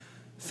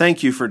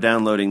Thank you for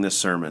downloading this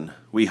sermon.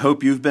 We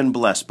hope you've been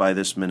blessed by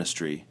this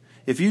ministry.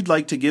 If you'd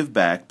like to give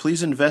back,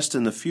 please invest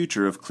in the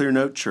future of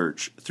Clearnote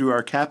Church through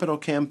our capital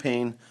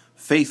campaign,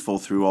 Faithful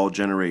Through All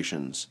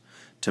Generations.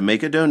 To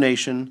make a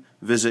donation,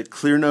 visit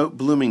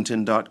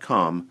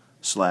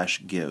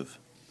clearnotebloomington.com/give.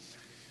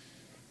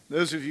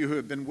 Those of you who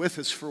have been with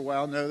us for a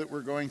while know that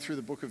we're going through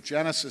the book of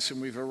Genesis, and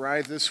we've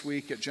arrived this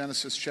week at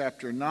Genesis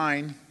chapter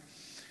 9.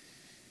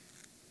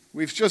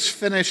 We've just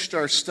finished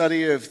our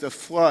study of the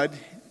flood,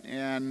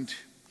 and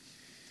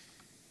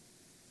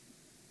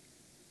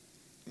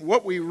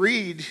what we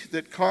read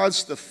that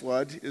caused the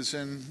flood is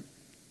in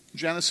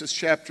Genesis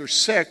chapter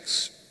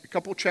 6. A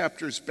couple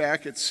chapters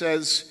back, it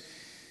says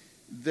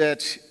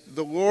that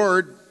the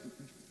Lord,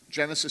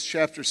 Genesis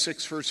chapter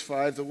 6, verse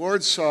 5, the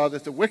Lord saw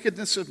that the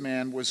wickedness of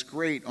man was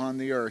great on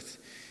the earth,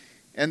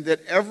 and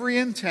that every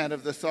intent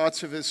of the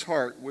thoughts of his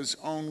heart was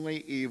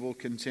only evil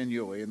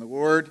continually. And the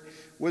Lord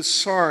was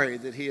sorry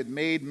that he had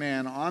made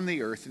man on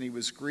the earth, and he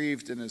was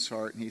grieved in his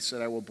heart, and he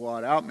said, I will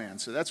blot out man.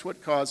 So that's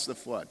what caused the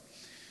flood.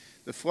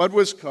 The flood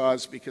was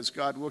caused because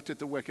God looked at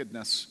the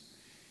wickedness,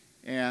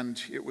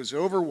 and it was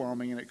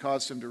overwhelming, and it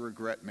caused him to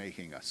regret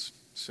making us.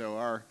 So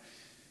our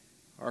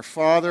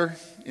Father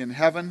in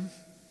heaven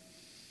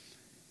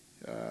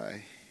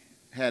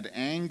had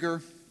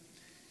anger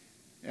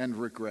and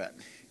regret.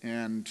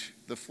 And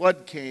the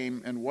flood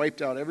came and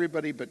wiped out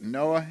everybody but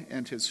Noah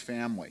and his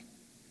family.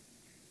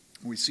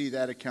 We see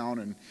that account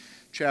in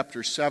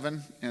chapter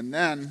 7. And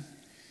then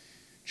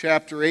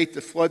chapter 8,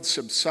 the flood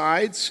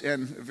subsides.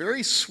 And a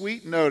very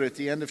sweet note at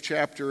the end of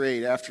chapter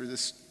 8, after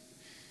this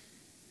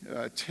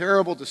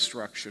terrible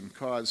destruction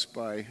caused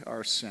by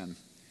our sin.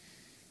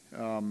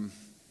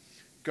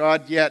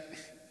 God yet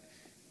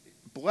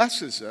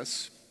blesses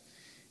us.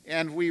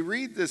 And we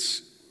read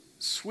this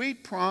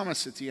sweet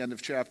promise at the end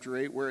of chapter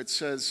 8 where it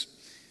says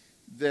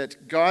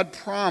that God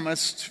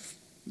promised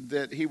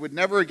that he would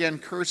never again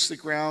curse the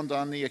ground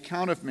on the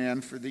account of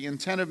man, for the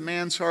intent of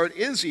man's heart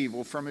is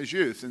evil from his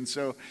youth. And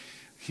so,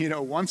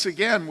 once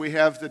again we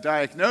have the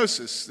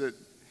diagnosis that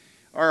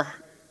our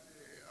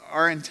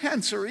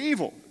intents are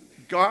evil.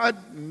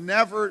 God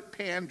never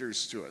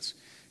panders to us.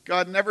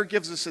 God never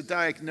gives us a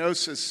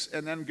diagnosis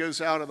and then goes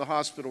out of the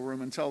hospital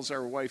room and tells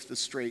our wife the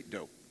straight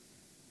dope.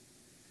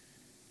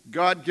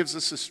 God gives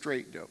us a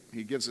straight dope.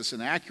 He gives us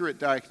an accurate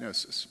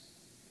diagnosis.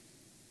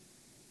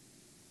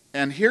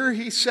 And here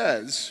he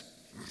says,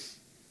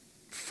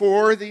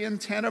 for the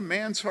intent of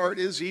man's heart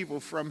is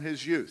evil from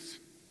his youth.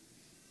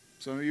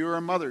 Some of you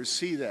are mothers,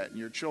 see that in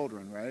your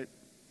children, right?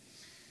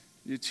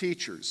 You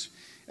teachers.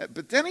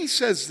 But then he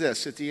says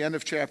this at the end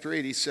of chapter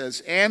 8. He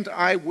says, and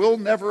I will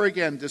never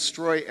again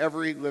destroy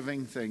every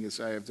living thing as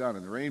I have done.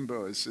 And the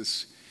rainbow is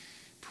this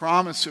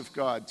promise of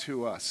God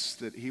to us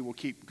that he will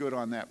keep good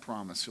on that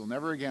promise. He'll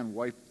never again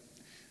wipe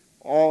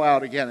all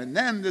out again. And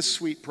then this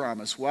sweet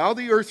promise, while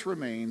the earth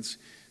remains,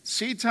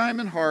 seed time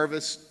and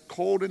harvest,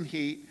 cold and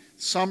heat,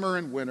 summer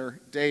and winter,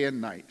 day and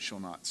night shall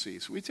not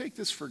cease. We take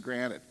this for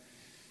granted.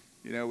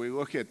 We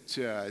look at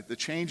the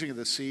changing of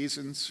the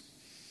seasons,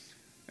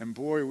 and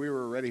boy, we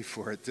were ready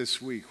for it this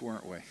week,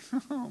 weren't we?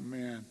 Oh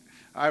man,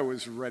 I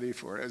was ready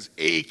for it. I was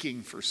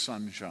aching for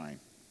sunshine.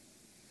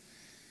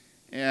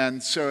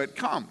 And so it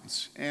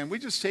comes, and we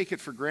just take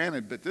it for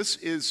granted, but this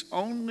is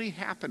only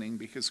happening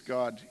because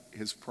God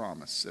has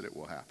promised that it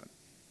will happen.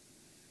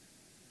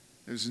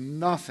 There's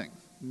nothing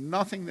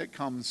that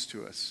comes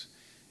to us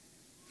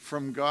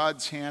from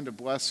God's hand of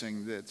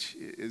blessing that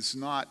is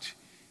not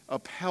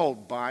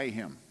upheld by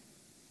him.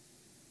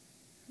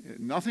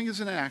 Nothing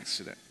is an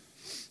accident.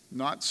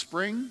 Not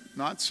spring,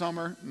 not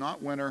summer,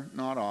 not winter,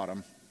 not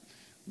autumn,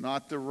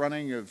 not the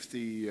running of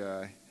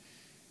the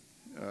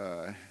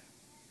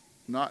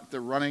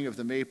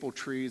maple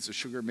trees, the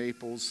sugar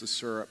maples, the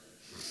syrup.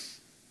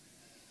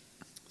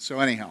 So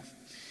anyhow,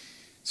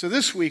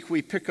 this week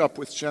we pick up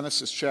with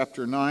Genesis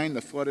chapter 9.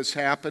 The flood has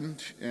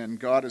happened, and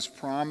God has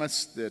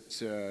promised that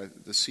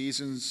the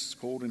seasons,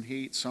 cold and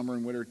heat, summer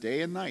and winter, day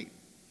and night,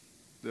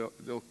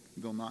 they'll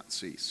not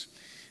cease.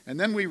 And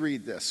then we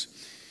read this.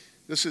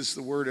 This is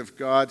the word of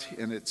God,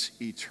 and it's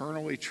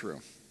eternally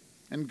true.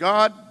 And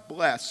God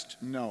blessed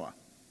Noah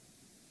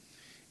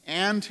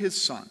and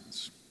his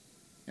sons,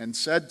 and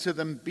said to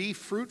them, be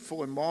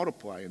fruitful and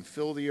multiply and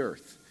fill the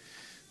earth.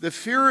 The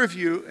fear of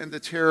you and the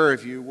terror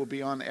of you will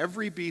be on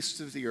every beast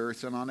of the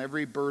earth and on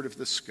every bird of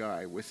the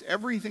sky, with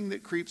everything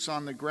that creeps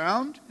on the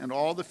ground and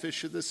all the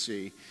fish of the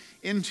sea.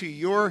 Into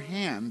your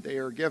hand they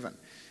are given.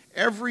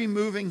 Every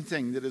moving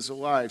thing that is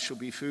alive shall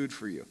be food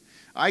for you.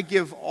 I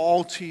give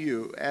all to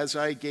you as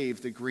I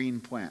gave the green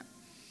plant.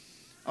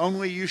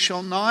 Only you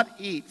shall not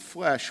eat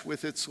flesh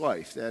with its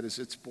life, that is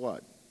its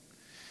blood.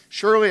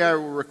 Surely I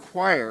will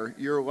require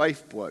your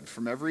lifeblood.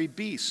 From every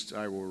beast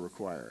I will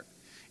require it.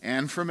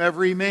 And from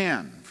every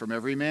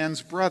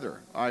man's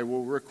brother, I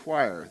will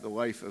require the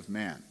life of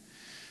man.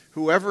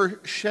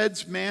 Whoever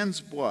sheds man's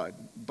blood,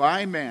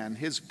 by man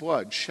his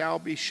blood shall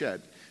be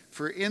shed.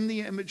 For in the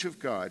image of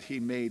God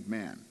he made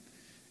man.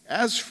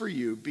 As for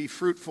you, be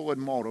fruitful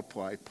and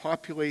multiply,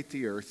 populate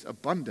the earth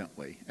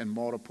abundantly and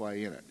multiply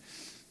in it.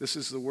 This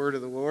is the word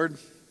of the Lord.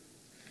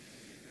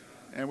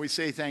 And we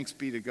say thanks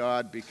be to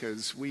God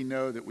because we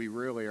know that we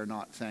really are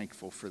not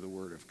thankful for the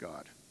word of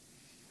God.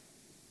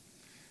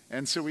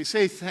 And so we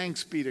say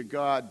thanks be to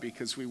God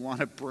because we want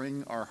to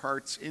bring our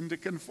hearts into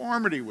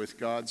conformity with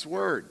God's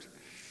word.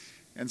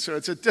 And so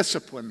it's a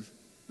discipline.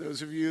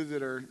 Those of you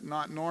that are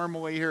not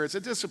normally here, it's a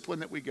discipline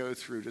that we go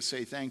through to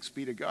say thanks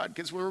be to God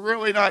because we're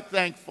really not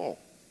thankful.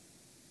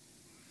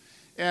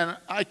 And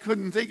I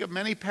couldn't think of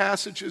many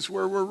passages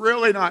where we're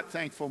really not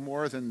thankful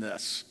more than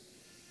this.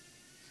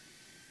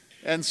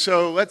 And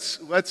so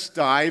let's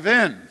dive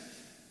in.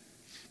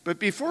 But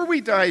before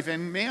we dive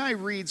in, may I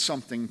read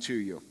something to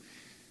you?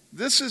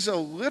 This is a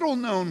little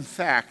known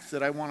fact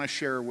that I want to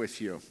share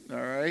with you, all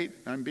right?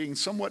 I'm being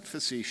somewhat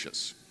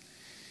facetious.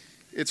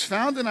 It's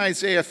found in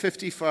Isaiah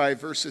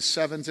 55, verses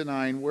 7 to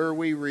 9, where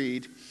we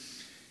read,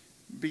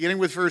 beginning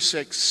with verse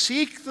 6,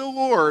 "Seek the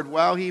Lord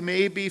while he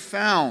may be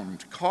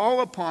found.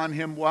 Call upon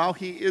him while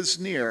he is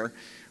near.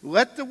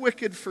 Let the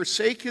wicked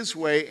forsake his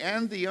way,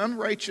 and the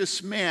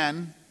unrighteous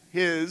man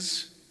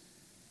his"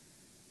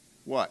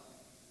 what?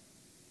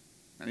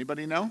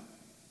 Anybody know?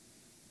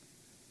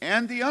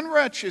 "And the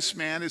unrighteous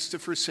man is to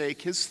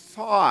forsake his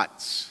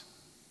thoughts."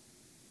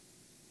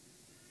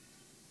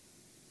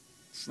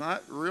 It's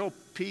not real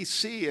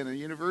PC in a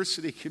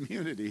university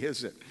community,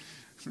 is it?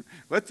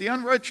 "Let the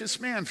unrighteous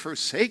man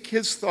forsake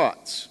his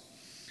thoughts,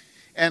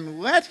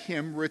 and let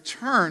him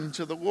return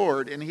to the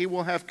Lord, and he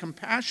will have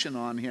compassion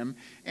on him,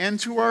 and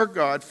to our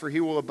God, for he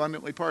will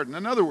abundantly pardon."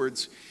 In other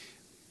words,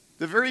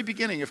 the very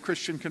beginning of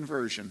Christian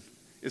conversion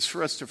is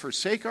for us to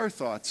forsake our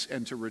thoughts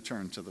and to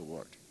return to the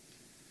Lord.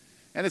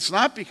 And it's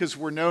not because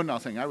we're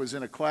know-nothing. I was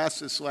in a class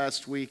this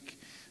last week,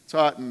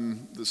 taught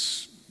in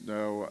this,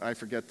 I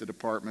forget the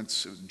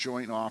departments, it was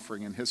joint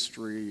offering in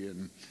history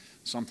and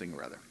something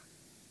or other.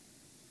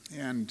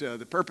 And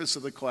the purpose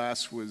of the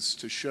class was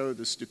to show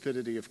the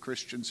stupidity of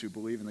Christians who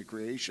believe in the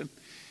creation.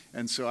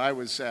 And so I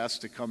was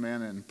asked to come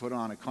in and put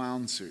on a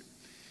clown suit.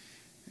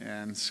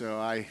 And so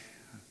I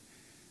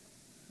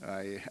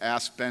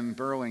asked Ben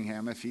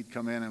Burlingham if he'd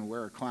come in and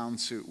wear a clown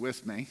suit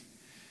with me.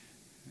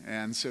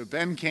 And so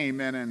Ben came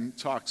in and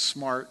talked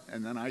smart,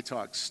 and then I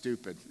talked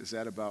stupid. Is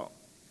that about?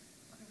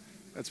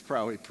 That's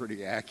probably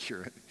pretty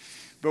accurate.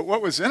 But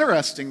what was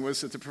interesting was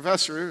that the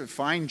professor, a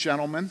fine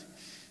gentleman,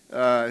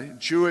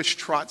 Jewish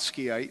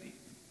Trotskyite,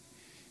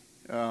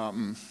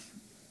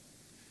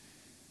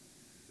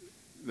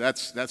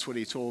 that's what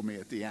he told me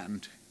at the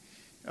end.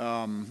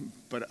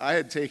 But I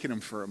had taken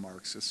him for a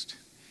Marxist.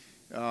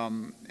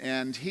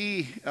 And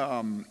he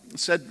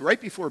said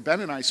right before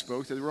Ben and I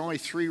spoke that there were only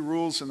 3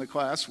 rules in the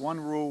class. One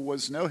rule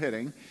was no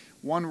hitting.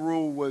 One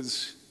rule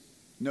was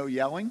no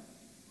yelling.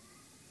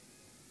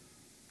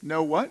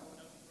 No what?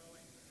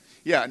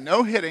 Yeah,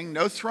 no hitting,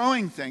 no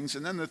throwing things.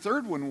 And then the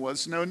third one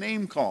was no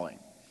name calling.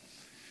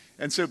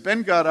 And so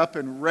Ben got up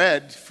and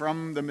read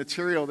from the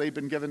material they'd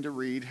been given to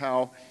read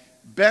how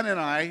Ben and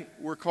I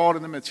were called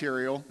in the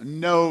material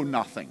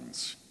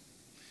know-nothings.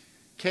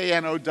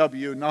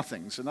 K-N-O-W,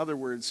 nothings. In other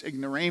words,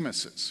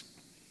 ignoramuses.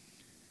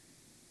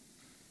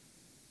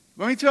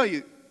 Let me tell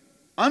you,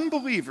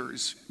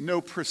 unbelievers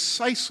know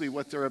precisely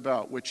what they're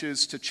about, which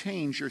is to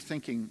change your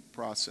thinking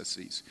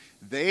processes.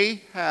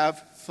 They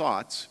have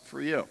thoughts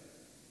for you.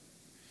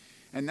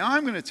 And now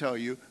I'm going to tell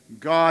you,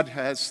 God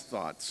has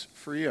thoughts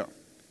for you.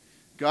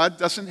 God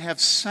doesn't have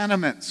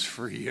sentiments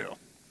for you.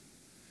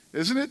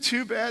 Isn't it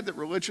too bad that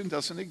religion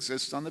doesn't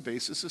exist on the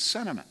basis of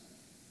sentiment?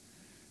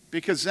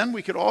 Because then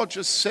we could all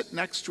just sit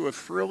next to a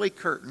frilly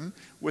curtain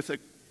with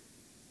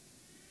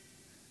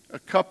a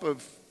cup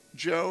of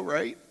Joe,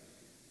 right?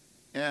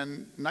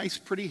 And nice,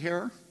 pretty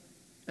hair,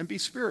 and be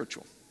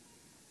spiritual.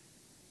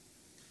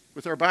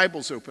 With our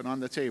Bibles open on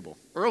the table,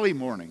 early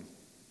morning.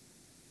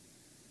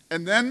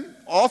 And then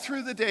all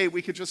through the day,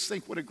 we could just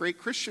think what a great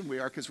Christian we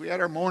are because we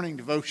had our morning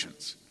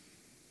devotions.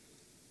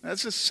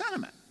 That's a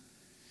sentiment.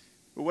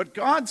 But what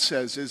God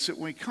says is that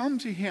when we come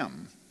to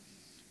Him,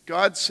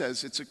 God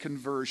says it's a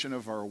conversion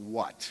of our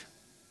what?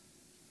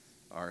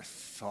 Our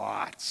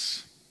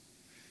thoughts.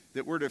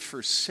 That we're to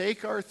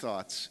forsake our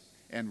thoughts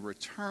and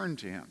return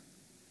to Him.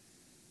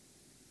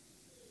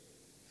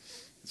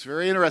 It's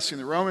very interesting.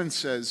 The Romans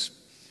says,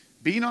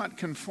 be not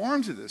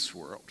conformed to this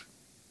world.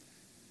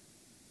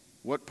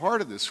 What part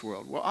of this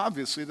world? Well,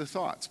 obviously the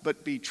thoughts.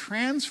 But be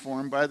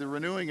transformed by the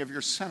renewing of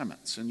your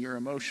sentiments and your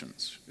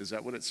emotions. Is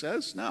that what it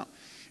says? No.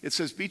 It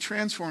says be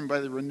transformed by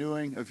the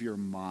renewing of your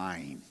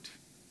mind.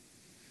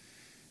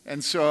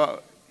 And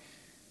so,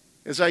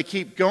 as I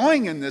keep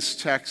going in this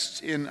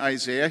text in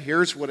Isaiah,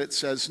 here's what it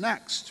says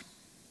next.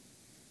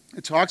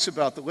 It talks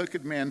about the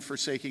wicked man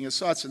forsaking his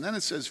thoughts. And then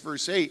it says,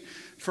 verse 8,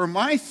 for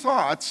my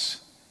thoughts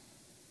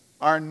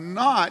are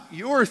not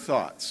your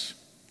thoughts,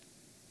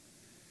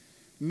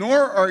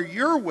 nor are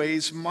your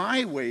ways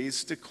my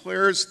ways,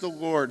 declares the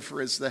Lord.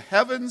 For as the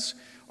heavens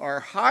are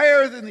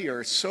higher than the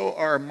earth, so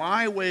are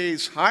my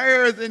ways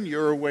higher than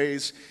your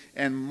ways,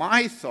 and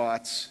my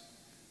thoughts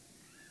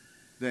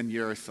than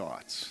your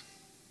thoughts.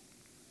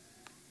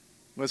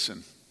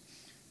 Listen,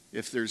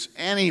 If there's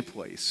any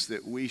place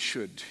that we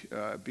should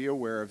be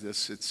aware of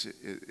this,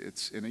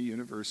 it's in a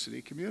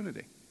university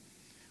community.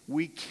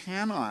 We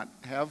cannot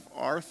have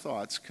our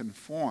thoughts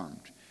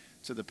conformed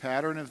to the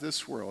pattern of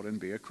this world and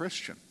be a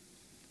Christian.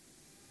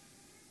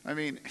 I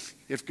mean,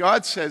 if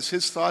God says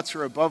his thoughts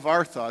are above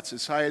our thoughts,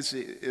 as high as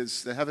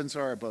the heavens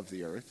are above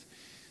the earth,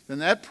 then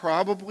that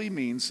probably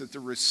means that the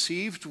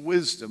received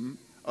wisdom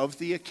of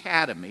the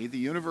academy, the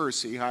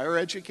university, higher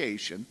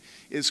education,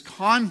 is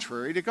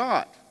contrary to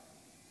God.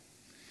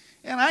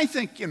 And I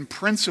think in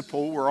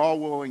principle we're all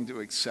willing to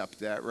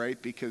accept that,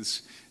 right?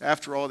 Because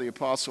after all, the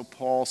Apostle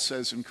Paul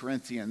says in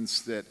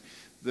Corinthians that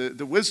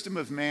the wisdom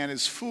of man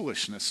is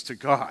foolishness to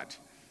God,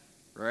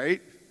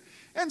 right?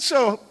 And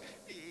so,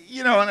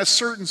 in a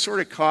certain sort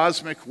of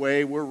cosmic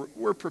way,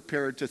 we're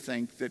prepared to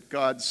think that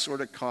God's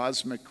sort of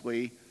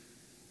cosmically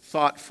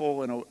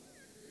thoughtful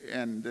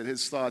and that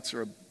his thoughts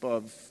are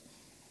above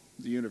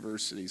the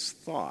university's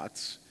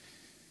thoughts.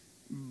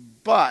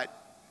 But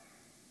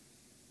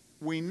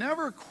we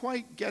never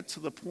quite get to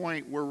the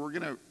point where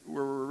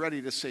we're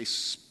ready to say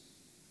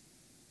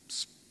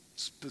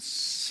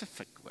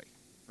specifically,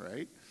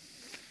 right?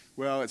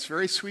 Well, it's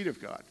very sweet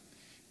of God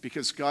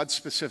because God's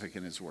specific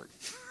in his word.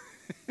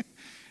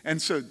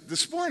 And so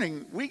this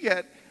morning we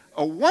get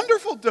a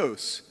wonderful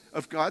dose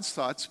of God's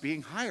thoughts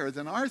being higher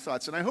than our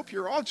thoughts. And I hope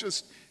you're all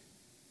just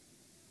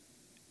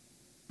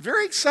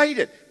very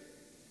excited,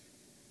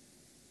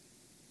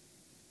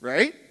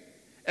 right?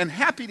 And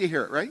happy to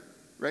hear it, right?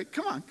 Right?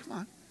 Come on.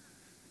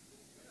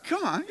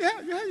 Come on.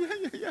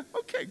 Yeah.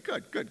 Okay,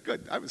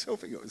 good. I was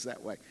hoping it was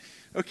that way.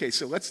 Okay,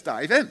 so let's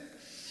dive in.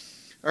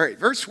 All right,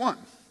 verse 1.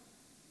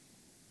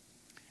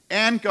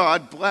 And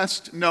God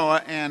blessed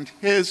Noah and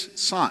his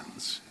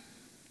sons.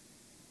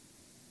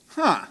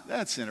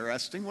 That's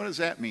interesting. What does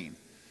that mean?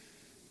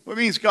 Well, it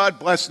means God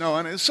blessed Noah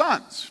and his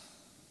sons.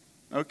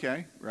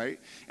 Okay, right?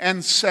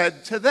 And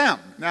said to them.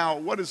 Now,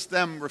 what does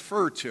them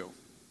refer to?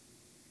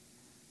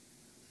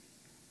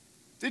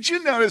 Did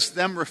you notice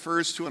them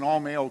refers to an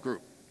all-male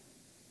group?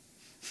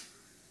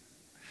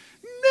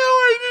 No,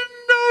 I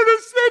didn't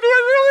notice that. Do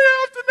I really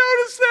have to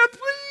notice that?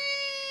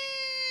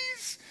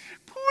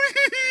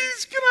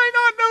 Please, can I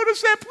not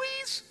notice that,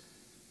 please?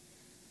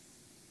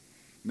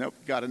 Nope,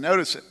 got to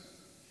notice it.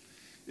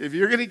 If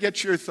you're going to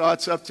get your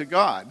thoughts up to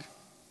God,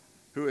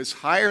 who is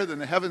higher than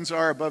the heavens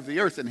are above the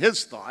earth in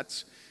his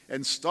thoughts,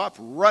 and stop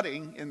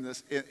rutting in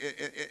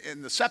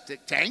the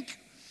septic tank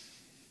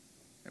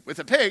with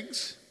the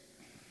pigs,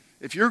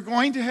 if you're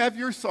going to have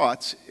your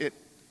thoughts,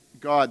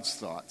 God's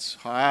thoughts,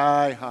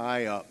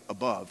 high up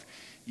above,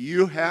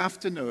 you have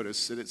to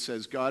notice that it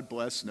says God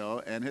blessed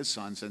Noah and his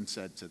sons and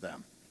said to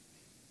them.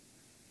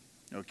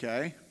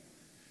 Okay?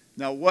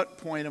 Now, what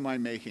point am I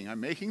making? I'm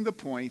making the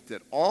point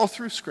that all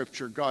through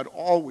Scripture, God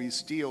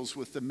always deals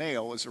with the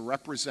male as a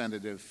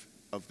representative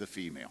of the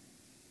female.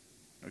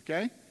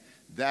 Okay?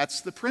 That's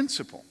the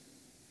principle.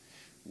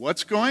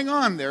 What's going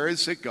on there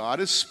is that God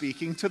is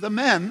speaking to the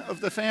men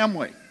of the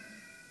family.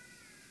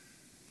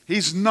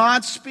 He's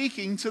not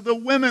speaking to the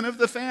women of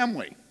the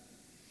family.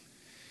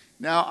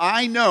 Now,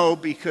 I know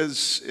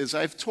because, as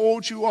I've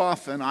told you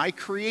often, I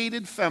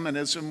created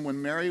feminism when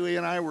Mary Lee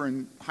and I were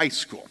in high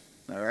school.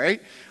 All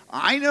right?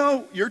 I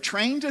know you're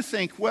trained to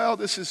think, well,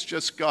 this is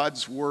just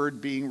God's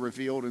word being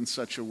revealed in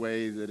such a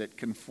way that it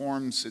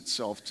conforms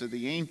itself to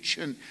the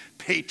ancient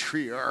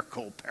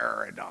patriarchal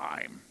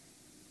paradigm.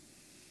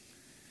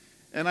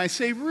 And I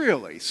say,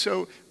 really?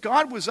 So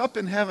God was up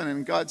in heaven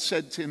and God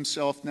said to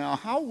himself, now,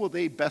 how will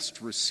they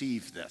best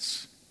receive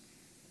this?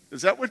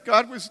 Is that what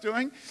God was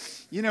doing?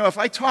 If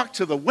I talk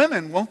to the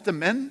women, won't the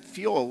men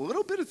feel a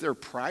little bit of their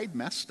pride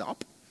messed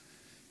up?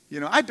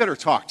 I better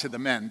talk to the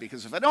men,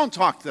 because if I don't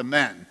talk to the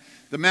men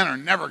are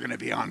never going to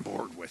be on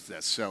board with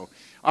this. So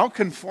I'll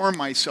conform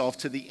myself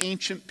to the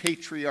ancient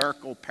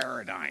patriarchal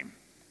paradigm.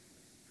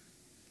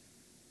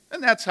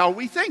 And that's how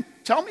we think.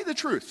 Tell me the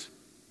truth.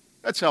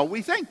 That's how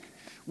we think.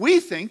 We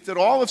think that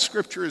all of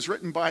Scripture is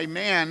written by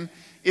man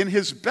in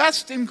his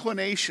best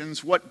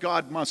inclinations what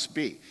God must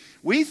be.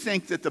 We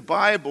think that the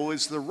Bible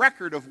is the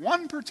record of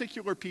one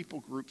particular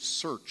people group's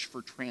search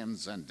for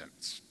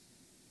transcendence.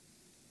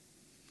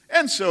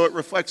 And so it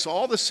reflects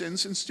all the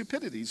sins and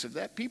stupidities of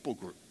that people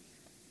group.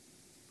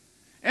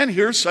 And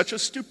here's such a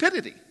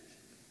stupidity.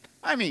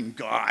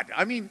 God.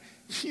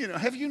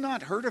 Have you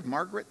not heard of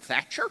Margaret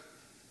Thatcher?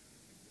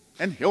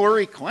 And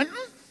Hillary Clinton?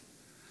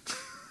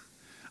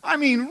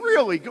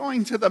 Really,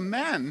 going to the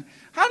men.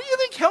 How do you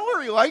think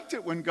Hillary liked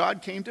it when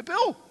God came to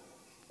Bill?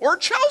 Or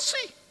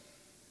Chelsea?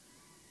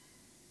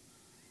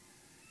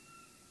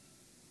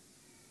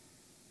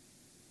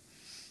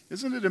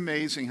 Isn't it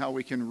amazing how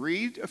we can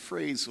read a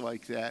phrase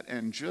like that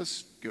and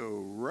just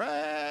go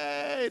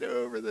right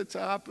over the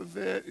top of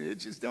it? It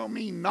just don't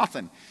mean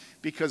nothing.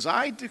 Because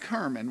I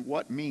determine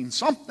what means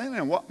something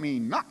and what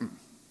means nothing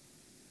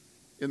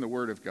in the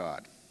Word of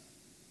God.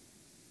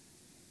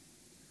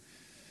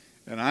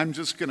 And I'm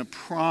just going to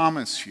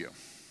promise you.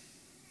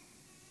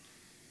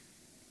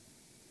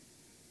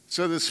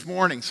 So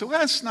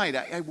last night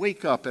I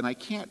wake up and I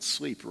can't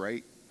sleep,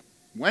 right?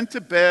 Went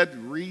to bed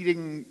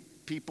reading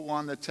people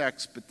on the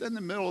text, but then in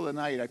the middle of the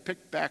night, I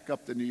picked back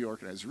up the New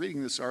Yorker, and I was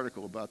reading this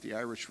article about the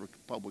Irish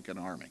Republican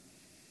Army.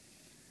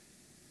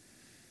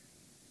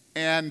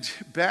 And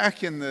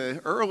back in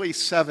the early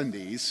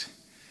 70s,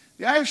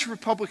 the Irish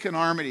Republican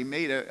Army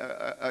made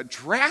a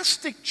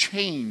drastic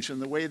change in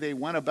the way they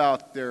went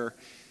about their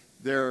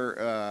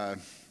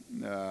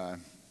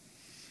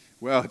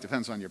well, it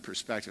depends on your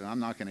perspective. I'm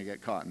not going to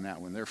get caught in that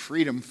one. Their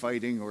freedom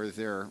fighting or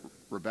their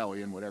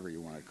rebellion, whatever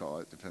you want to call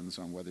it, depends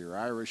on whether you're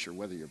Irish or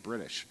whether you're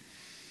British.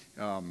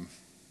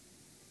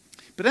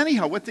 But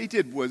anyhow, what they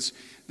did was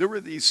there were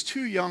these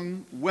two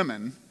young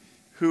women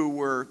who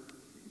were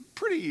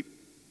pretty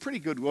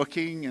good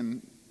looking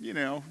and,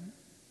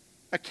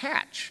 a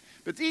catch.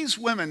 But these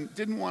women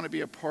didn't want to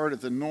be a part of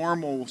the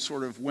normal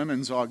sort of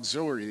women's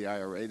auxiliary of the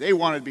IRA. They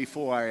wanted to be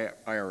full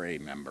IRA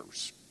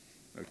members,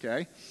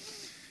 okay?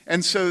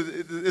 And so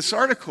this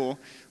article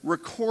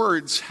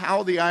records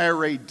how the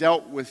IRA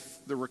dealt with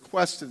the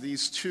request of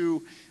these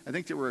two, I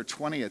think they were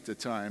 20 at the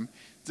time,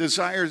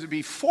 desires to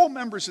be full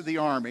members of the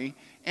Army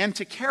and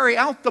to carry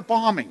out the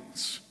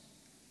bombings,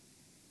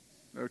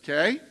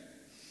 okay?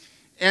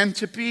 And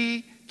to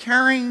be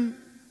carrying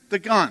the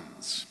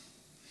guns.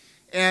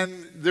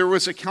 And there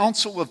was a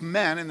council of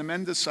men, and the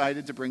men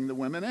decided to bring the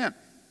women in.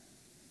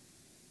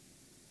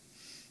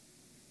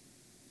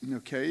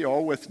 Okay, you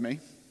all with me?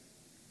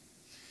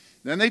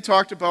 Then they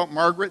talked about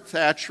Margaret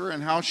Thatcher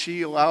and how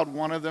she allowed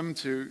one of them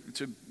to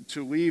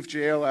leave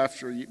jail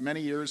after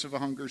many years of a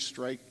hunger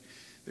strike.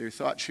 They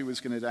thought she was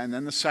going to die. And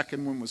then the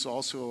second one was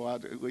also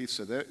allowed to leave.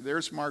 So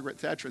there's Margaret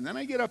Thatcher. And then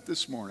I get up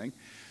this morning,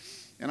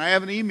 and I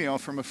have an email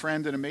from a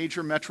friend in a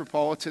major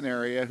metropolitan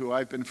area who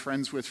I've been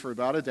friends with for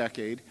about a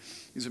decade.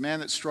 He's a man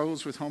that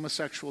struggles with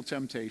homosexual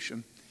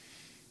temptation.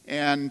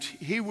 And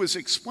he was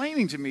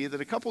explaining to me that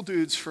a couple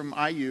dudes from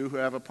IU who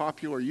have a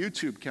popular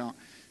YouTube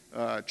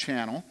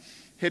channel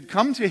had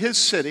come to his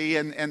city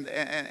and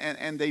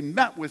they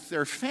met with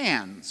their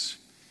fans.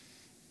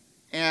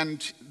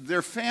 And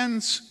their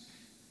fans,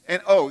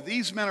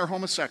 these men are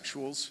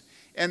homosexuals.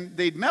 And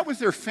they'd met with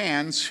their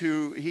fans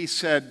who, he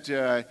said,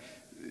 they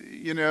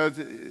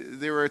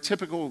were a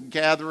typical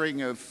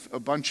gathering of a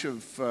bunch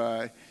of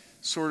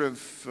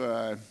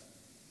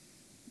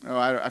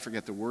I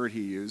forget the word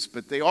he used,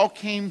 but they all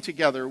came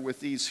together with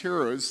these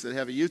heroes that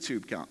have a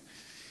YouTube account.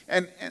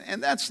 And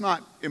that's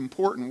not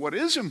important. What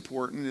is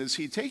important is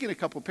he'd taken a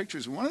couple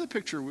pictures. And one of the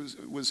pictures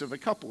was of a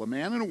couple, a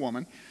man and a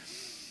woman,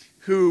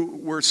 who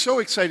were so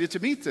excited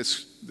to meet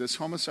this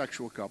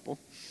homosexual couple.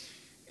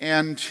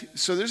 And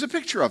so there's a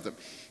picture of them.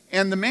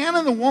 And the man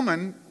and the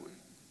woman,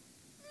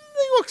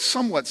 they look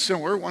somewhat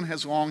similar. One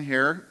has long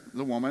hair,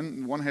 the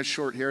woman. One has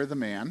short hair, the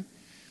man.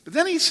 But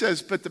then he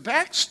says, but the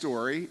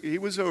backstory, he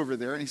was over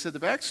there, and he said the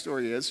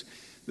backstory is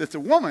that the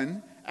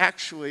woman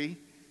actually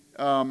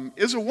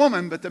is a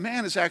woman, but the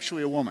man is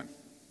actually a woman.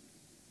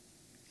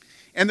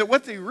 And that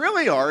what they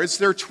really are is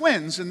they're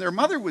twins, and their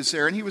mother was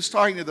there, and he was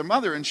talking to their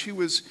mother, and she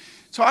was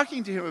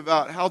talking to him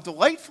about how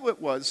delightful it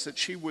was that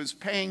she was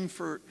paying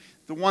for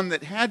the one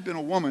that had been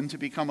a woman to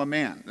become a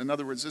man. In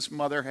other words, this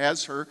mother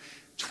has her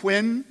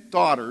twin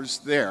daughters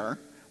there.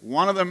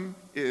 One of them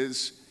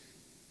is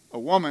a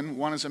woman,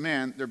 one is a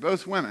man. They're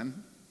both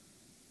women.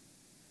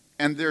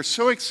 And they're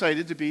so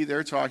excited to be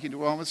there talking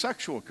to a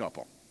homosexual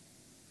couple.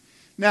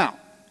 Now,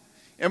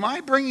 am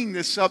I bringing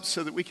this up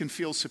so that we can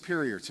feel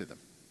superior to them?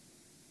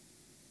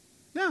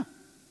 No,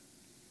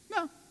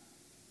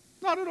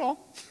 not at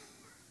all.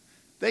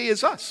 They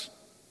is us.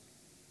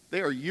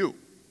 They are you.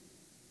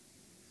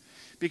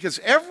 Because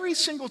every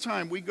single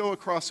time we go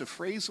across a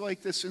phrase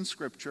like this in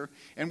Scripture,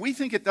 and we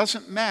think it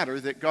doesn't matter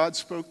that God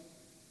spoke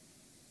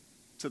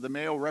to the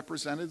male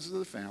representatives of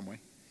the family,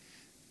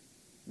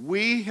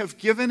 we have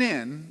given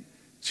in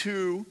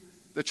to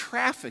the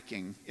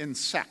trafficking in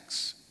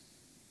sex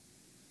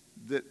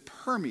that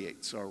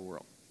permeates our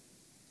world.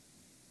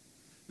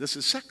 This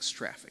is sex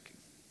trafficking.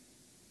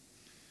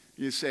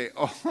 You say,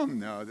 oh,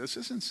 no, this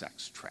isn't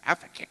sex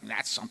trafficking.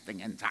 That's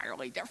something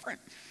entirely different.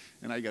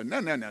 And I go, no,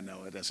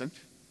 it isn't.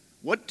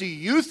 What do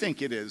you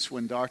think it is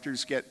when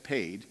doctors get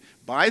paid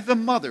by the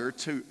mother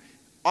to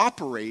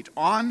operate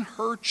on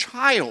her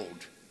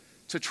child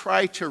to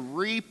try to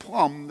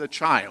replumb the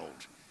child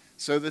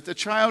so that the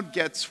child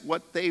gets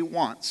what they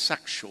want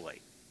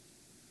sexually?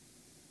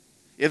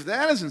 If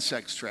that isn't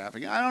sex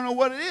trafficking, I don't know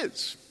what it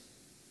is.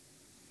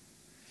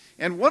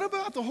 And what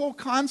about the whole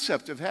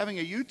concept of having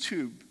a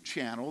YouTube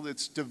channel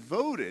that's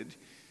devoted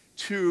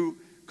to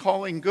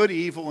calling good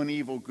evil and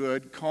evil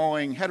good,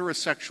 calling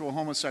heterosexual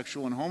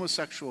homosexual and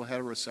homosexual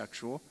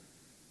heterosexual?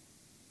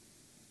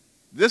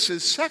 This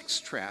is sex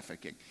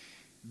trafficking.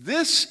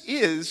 This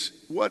is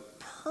what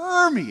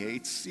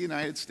permeates the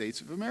United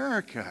States of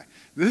America.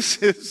 This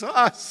is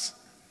us.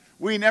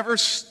 We never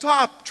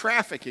stop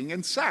trafficking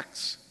in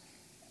sex.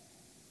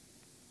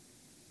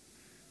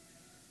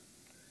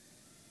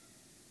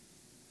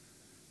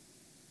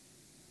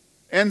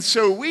 And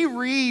so we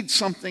read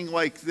something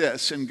like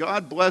this, and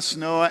God blessed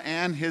Noah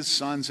and his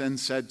sons and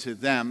said to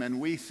them,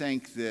 and we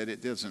think that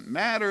it doesn't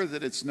matter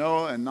that it's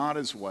Noah and not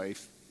his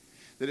wife.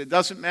 that it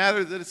doesn't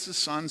matter that it's the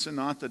sons and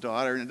not the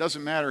daughter, and it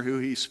doesn't matter who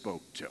he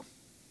spoke to.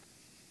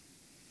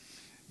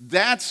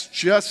 That's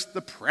just the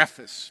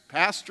preface.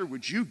 Pastor,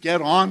 would you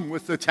get on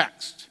with the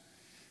text?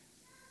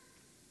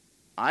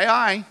 Aye,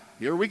 aye.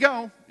 Here we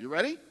go. You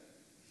ready?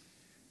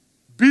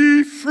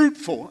 Be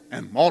fruitful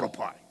and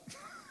multiply.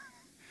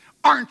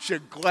 Aren't you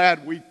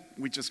glad we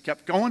just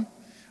kept going?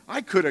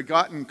 I could have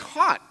gotten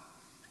caught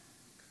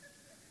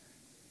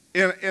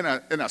in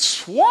a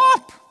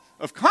swamp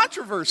of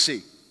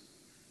controversy.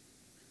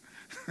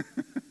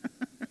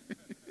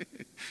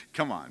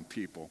 Come on,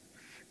 people.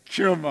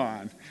 Come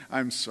on.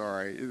 I'm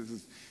sorry.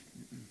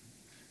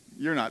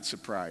 You're not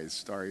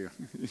surprised, are you?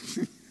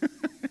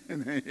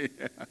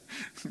 Yeah.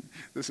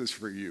 This is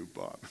for you,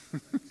 Bob.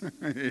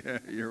 Yeah,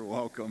 you're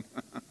welcome.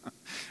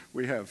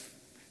 We have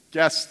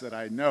guests that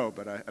I know,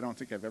 but I don't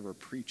think I've ever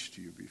preached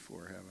to you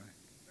before, have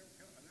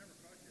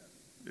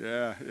I?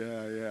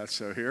 Yeah.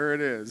 So here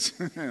it is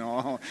in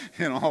all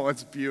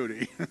its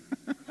beauty.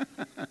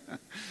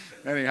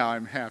 Anyhow,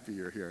 I'm happy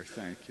you're here.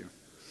 Thank you.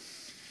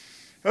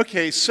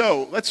 Okay,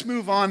 so let's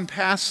move on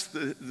past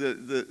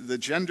the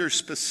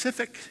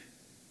gender-specific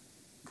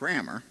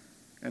grammar,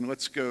 and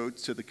let's go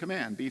to the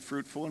command, be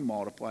fruitful and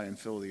multiply and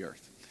fill the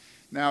earth.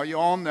 Now, you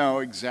all know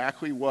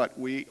exactly what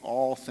we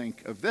all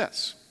think of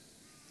this.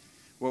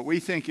 What we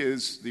think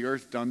is the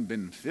earth done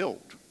been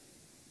filled,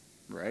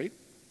 right?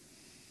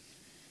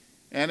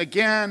 And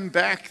again,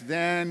 back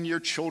then,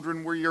 your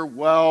children were your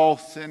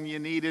wealth, and you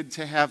needed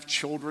to have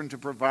children to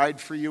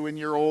provide for you in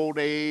your old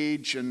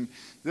age. And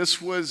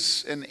this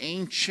was an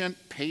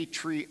ancient,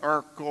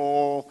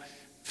 patriarchal,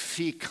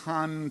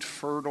 fecund,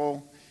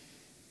 fertile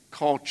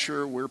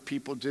culture where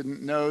people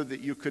didn't know that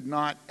you could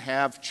not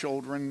have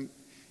children.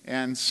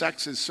 And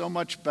sex is so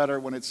much better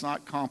when it's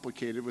not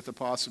complicated with the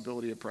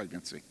possibility of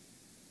pregnancy.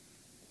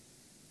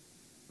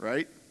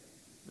 Right?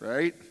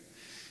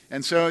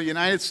 And so,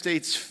 United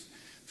States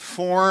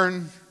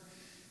foreign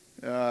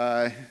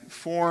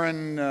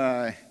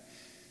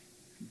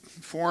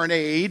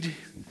aid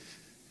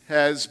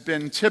has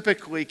been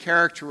typically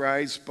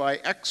characterized by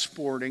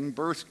exporting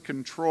birth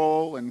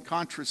control and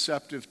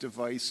contraceptive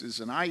devices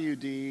and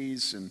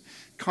IUDs and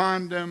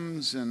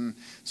condoms, and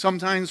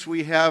sometimes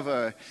we have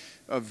a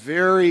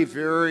very,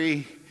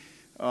 very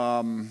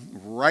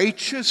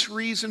righteous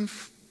reason,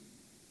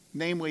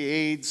 namely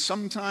AIDS.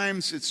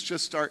 Sometimes it's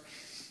just our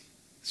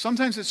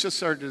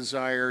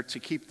desire to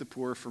keep the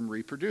poor from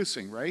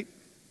reproducing, right?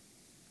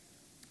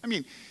 I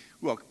mean,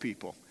 look,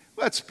 people,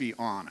 let's be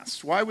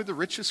honest. Why would the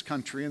richest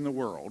country in the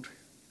world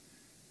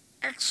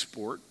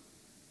export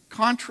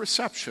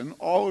contraception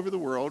all over the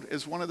world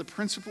as one of the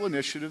principal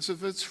initiatives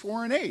of its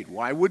foreign aid?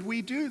 Why would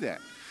we do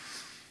that?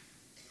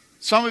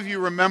 Some of you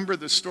remember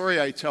the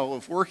story I tell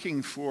of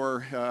working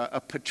for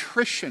a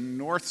patrician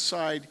North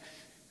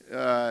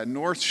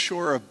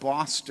Shore of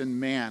Boston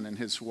man and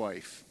his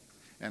wife.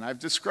 And I've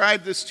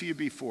described this to you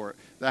before.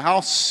 The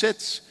house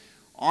sits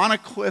on a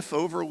cliff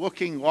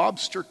overlooking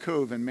Lobster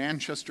Cove in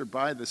Manchester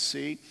by the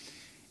sea.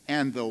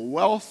 And the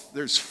wealth,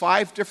 there's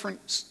 5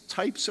 different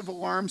types of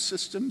alarm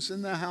systems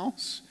in the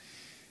house.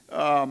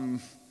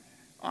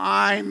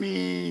 I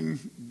mean,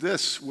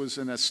 this was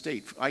an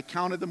estate. I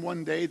counted them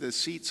one day, the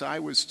seats I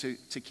was to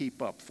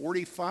keep up.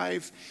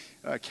 45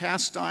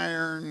 cast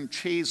iron,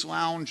 chaise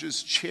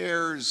lounges,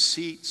 chairs,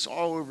 seats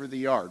all over the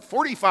yard.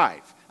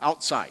 45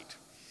 outside.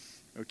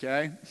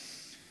 Okay?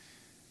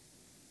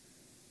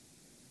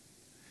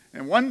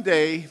 And one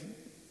day,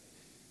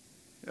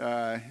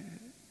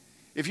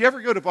 if you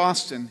ever go to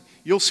Boston,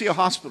 you'll see a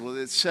hospital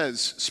that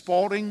says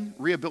Spaulding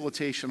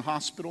Rehabilitation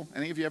Hospital.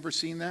 Any of you ever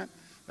seen that?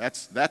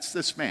 That's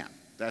this man.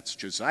 That's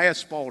Josiah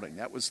Spaulding.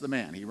 That was the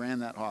man. He ran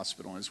that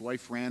hospital. And his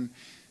wife ran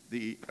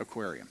the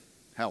aquarium,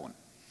 Helen,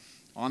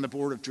 on the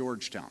board of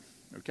Georgetown.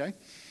 Okay?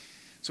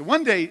 So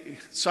one day,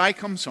 Cy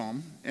comes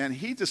home, and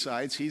he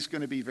decides he's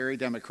going to be very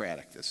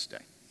democratic this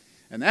day.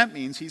 And that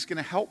means he's going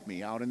to help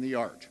me out in the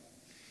yard.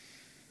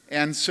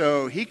 And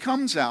so he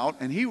comes out,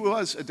 and he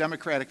was a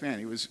democratic man.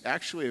 He was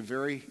actually a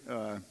very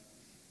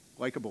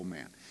likable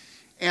man.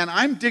 And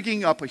I'm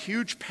digging up a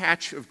huge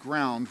patch of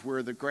ground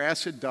where the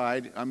grass had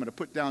died. I'm going to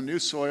put down new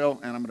soil,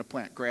 and I'm going to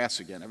plant grass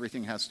again.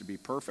 Everything has to be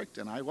perfect,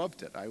 and I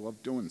loved it. I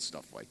love doing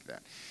stuff like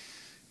that.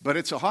 But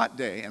it's a hot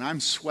day, and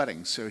I'm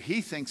sweating, so he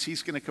thinks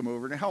he's going to come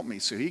over to help me.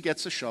 So he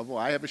gets a shovel,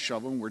 I have a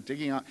shovel, and we're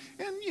digging out.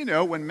 And, you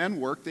know, when men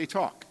work, they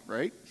talk,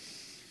 right?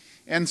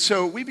 And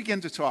so we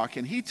begin to talk,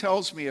 and he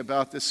tells me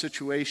about this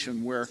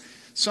situation where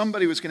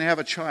somebody was going to have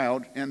a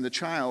child, and the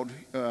child,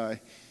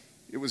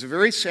 it was a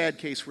very sad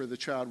case where the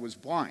child was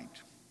blind.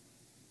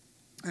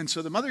 And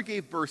so the mother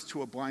gave birth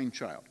to a blind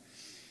child.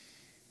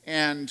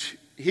 And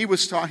he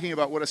was talking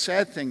about what a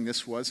sad thing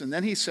this was, and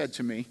then he said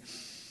to me,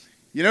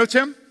 you know,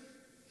 Tim,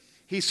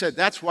 he said,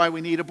 that's why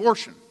we need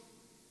abortion.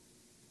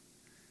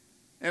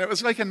 And it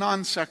was like a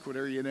non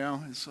sequitur, you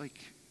know. It's like,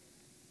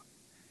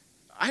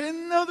 I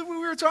didn't know that we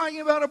were talking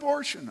about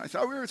abortion. I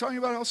thought we were talking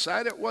about how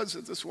sad it was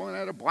that this woman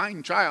had a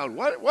blind child.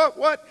 What?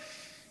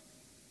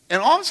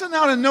 And all of a sudden,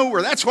 out of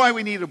nowhere, that's why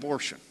we need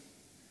abortion.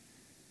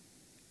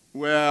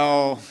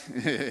 Well,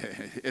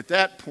 at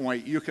that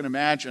point, you can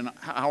imagine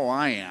how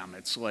I am.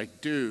 It's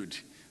like, dude,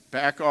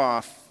 back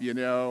off,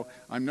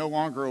 I'm no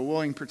longer a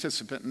willing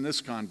participant in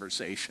this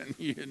conversation,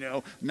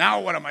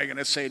 Now what am I going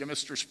to say to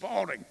Mr.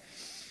 Spalding?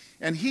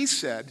 And he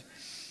said,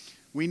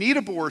 we need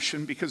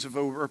abortion because of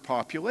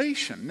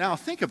overpopulation. Now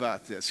think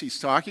about this. He's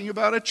talking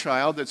about a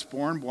child that's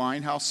born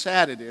blind, how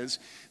sad it is.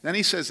 Then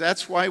he says,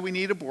 that's why we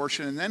need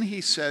abortion. And then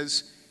he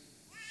says,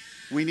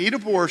 we need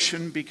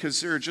abortion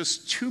because there are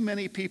just too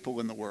many people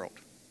in the world.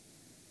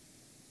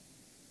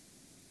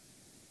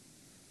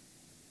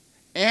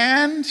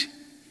 And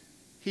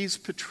he's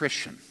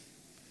patrician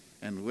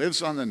and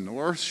lives on the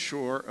North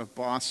Shore of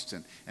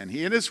Boston. And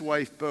he and his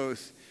wife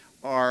both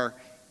are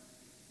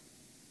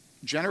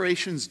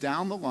generations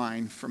down the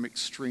line from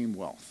extreme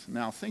wealth.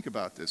 Now think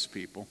about this,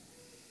 people.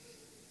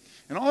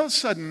 And all of a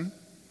sudden,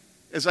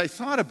 as I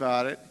thought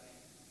about it,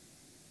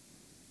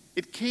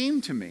 it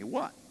came to me.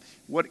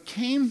 What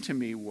came to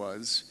me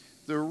was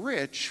the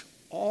rich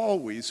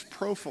always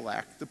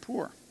prophylact the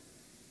poor.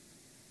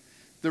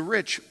 The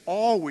rich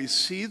always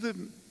see the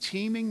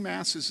teeming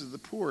masses of the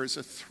poor as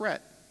a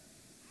threat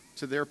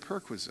to their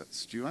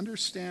perquisites. Do you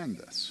understand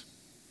this?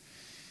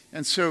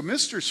 And so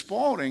Mr.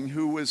 Spalding,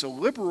 who was a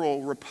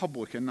liberal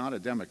Republican, not a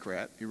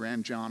Democrat, he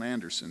ran John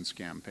Anderson's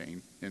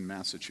campaign in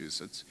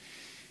Massachusetts,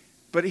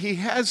 but he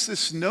has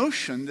this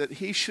notion that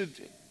he should,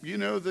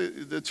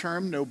 the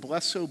term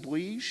noblesse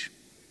oblige,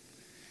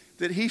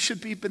 that he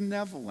should be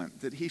benevolent,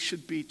 that he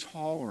should be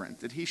tolerant,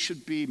 that he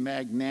should be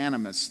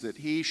magnanimous, that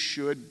he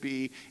should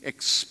be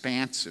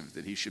expansive,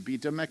 that he should be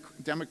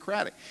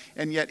democratic.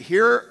 And yet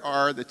here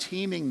are the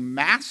teeming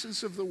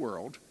masses of the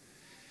world,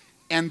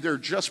 and they're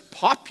just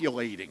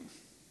populating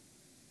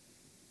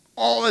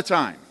all the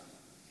time.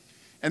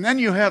 And then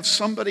you have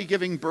somebody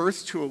giving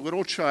birth to a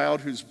little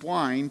child who's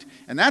blind,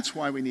 and that's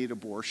why we need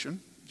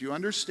abortion. Do you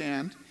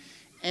understand?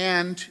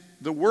 And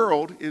the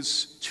world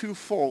is too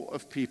full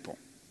of people.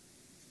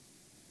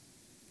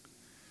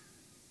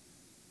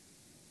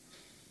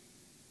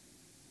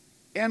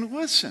 And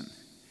listen,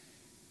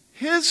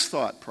 his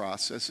thought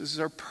processes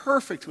are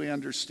perfectly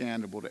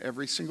understandable to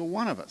every single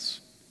one of us.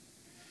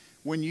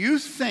 When you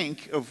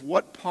think of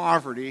what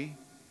poverty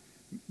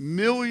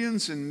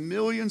millions and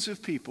millions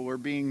of people are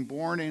being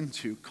born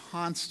into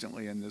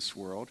constantly in this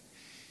world,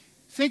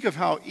 think of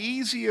how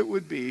easy it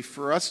would be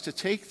for us to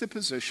take the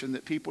position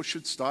that people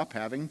should stop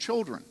having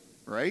children,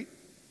 right?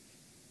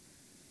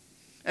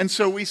 And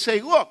so we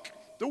say, look,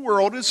 the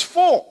world is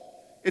full.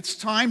 It's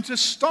time to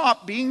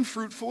stop being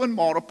fruitful and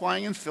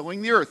multiplying and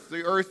filling the earth.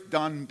 The earth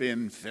done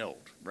been filled,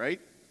 right?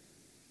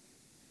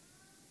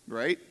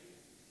 Right?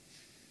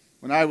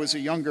 When I was a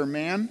younger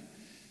man,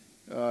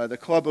 the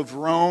Club of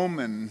Rome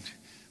and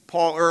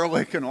Paul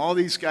Ehrlich and all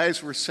these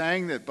guys were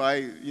saying that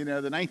by the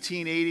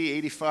 1980,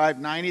 85,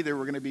 90, there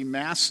were going to be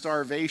mass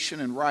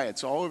starvation and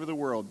riots all over the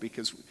world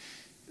because,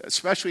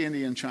 especially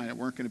India and China,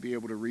 weren't going to be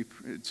able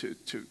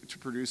to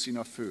produce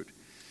enough food.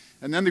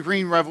 And then the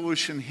Green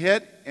Revolution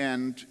hit,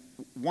 and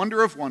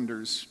wonder of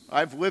wonders,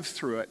 I've lived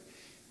through it,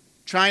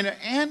 China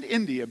and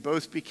India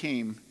both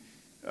became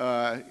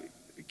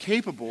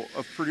capable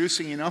of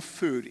producing enough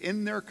food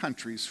in their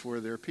countries for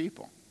their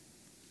people.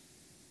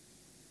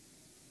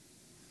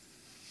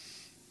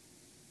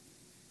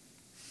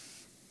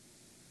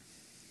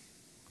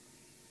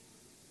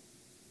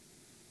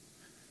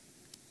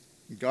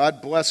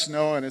 God blessed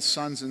Noah and his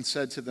sons and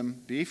said to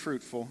them, be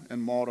fruitful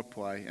and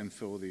multiply and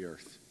fill the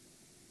earth.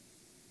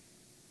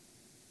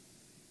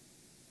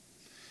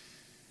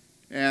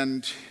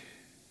 And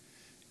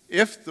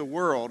if the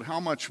world, how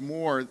much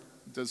more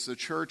does the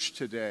church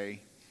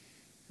today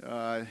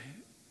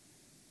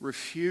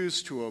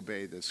refuse to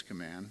obey this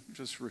command?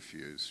 Just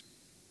refuse.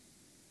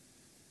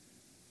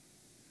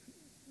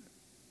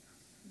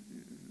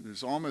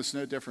 There's almost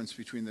no difference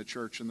between the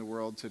church and the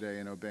world today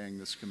in obeying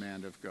this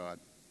command of God.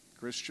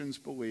 Christians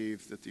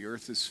believe that the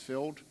earth is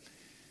filled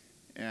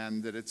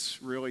and that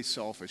it's really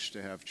selfish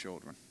to have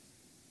children.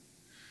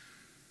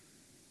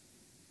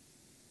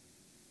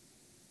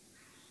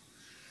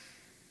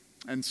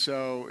 And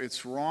so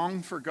it's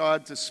wrong for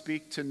God to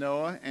speak to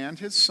Noah and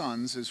his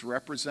sons as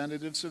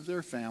representatives of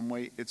their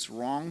family. It's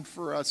wrong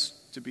for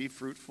us to be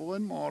fruitful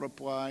and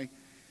multiply.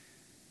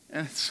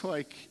 And it's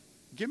like,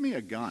 give me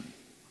a gun.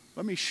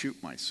 Let me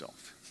shoot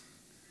myself.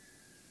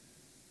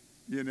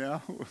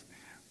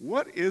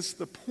 What is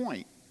the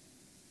point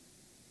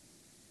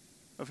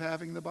of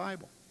having the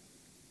Bible?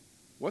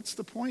 What's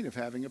the point of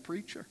having a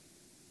preacher?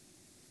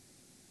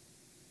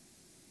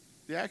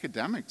 The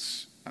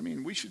academics,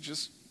 we should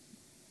just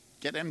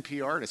get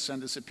NPR to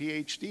send us a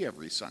PhD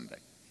every Sunday.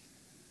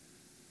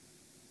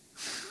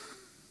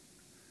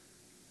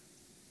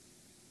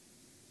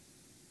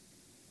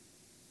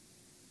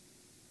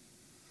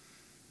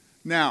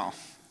 Now,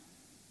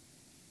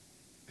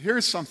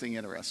 here's something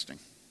interesting.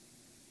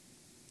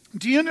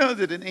 Do you know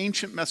that in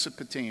ancient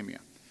Mesopotamia,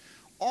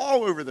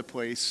 all over the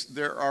place,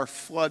 there are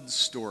flood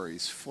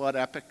stories, flood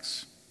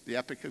epics, the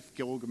Epic of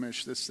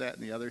Gilgamesh, this, that,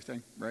 and the other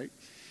thing, right?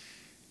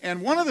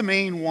 And one of the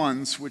main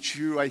ones, which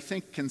you, I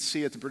think, can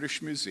see at the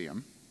British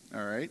Museum,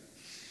 all right,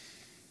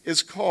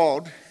 is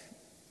called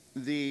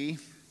and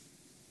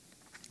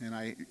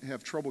I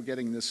have trouble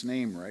getting this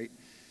name right,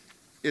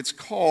 it's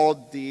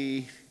called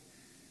the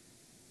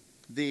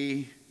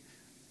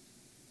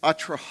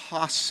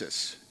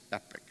Atrahasis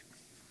epic.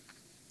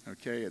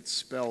 Okay, it's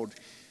spelled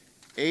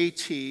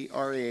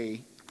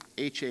Atrahassis,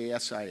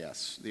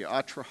 the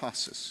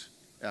Atrahasis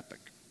epic.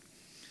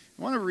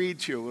 I want to read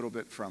to you a little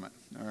bit from it,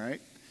 all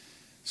right?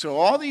 So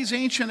all these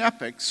ancient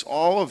epics,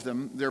 all of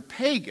them, they're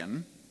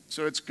pagan,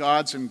 so it's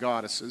gods and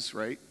goddesses,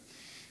 right?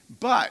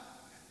 But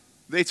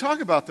they talk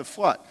about the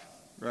flood,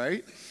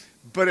 right?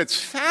 But it's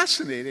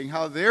fascinating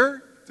how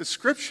their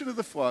description of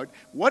the flood,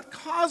 what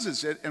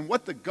causes it, and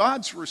what the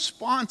gods'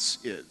 response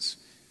is.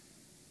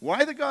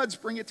 Why the gods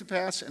bring it to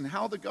pass, and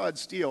how the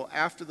gods deal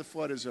after the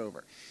flood is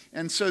over.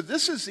 And so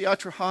this is the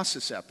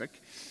Atrahasis epic.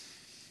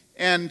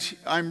 And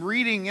I'm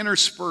reading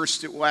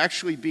interspersed, it will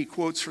actually be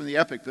quotes from the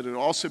epic, but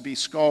it'll also be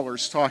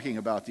scholars talking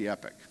about the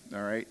epic,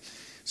 all right?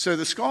 So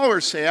the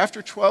scholars say after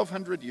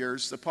 1,200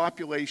 years, the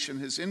population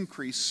has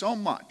increased so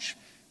much.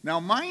 Now,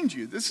 mind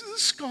you, this is the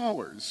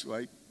scholars,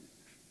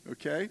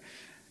 okay?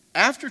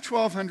 After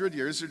 1,200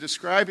 years, they're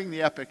describing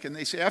the epic, and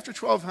they say after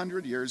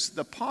 1,200 years,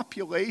 the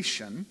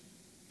population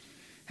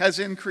has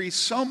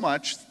increased so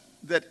much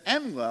that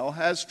Enlil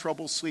has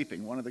trouble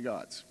sleeping, one of the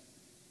gods.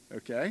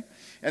 Okay?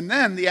 And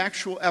then the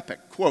actual epic,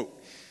 quote,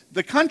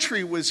 the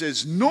country was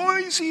as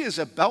noisy as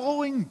a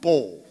bellowing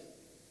bull.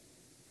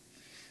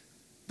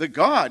 The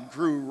god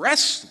grew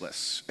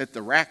restless at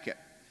the racket.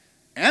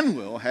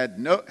 Enlil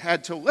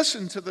had to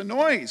listen to the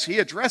noise. He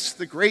addressed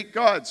the great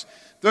gods.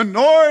 The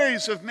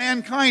noise of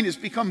mankind has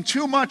become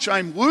too much.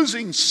 I'm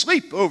losing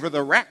sleep over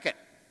the racket.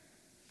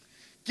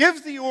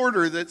 Give the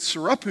order that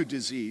Serapu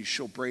disease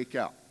shall break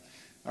out.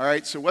 All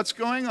right, so what's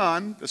going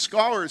on, the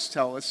scholars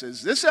tell us,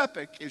 is this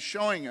epic is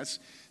showing us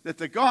that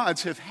the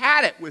gods have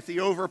had it with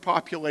the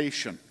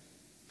overpopulation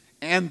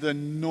and the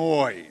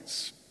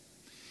noise.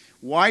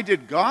 Why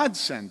did God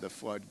send the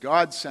flood?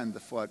 God sent the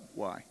flood.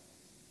 Why? It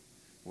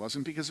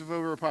wasn't because of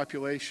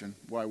overpopulation.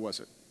 Why was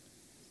it?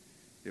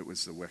 It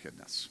was the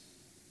wickedness.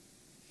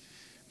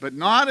 But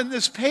not in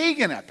this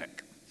pagan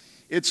epic.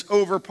 It's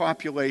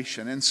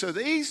overpopulation. And so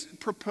they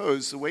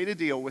propose the way to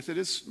deal with it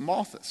is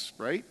Malthus,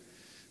 right?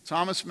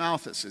 Thomas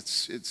Malthus,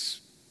 it's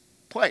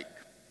plague.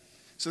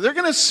 So they're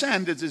going to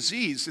send a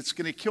disease that's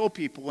going to kill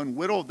people and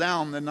whittle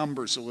down the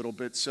numbers a little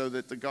bit so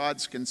that the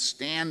gods can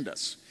stand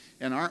us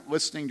and aren't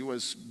listening to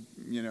us,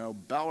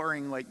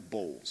 bellowing like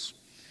bulls.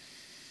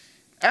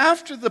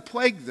 After the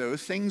plague, though,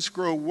 things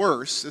grow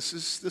worse. This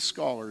is the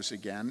scholars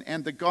again.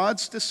 And the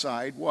gods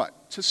decide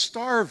what? To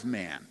starve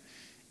man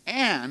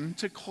and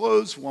to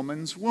close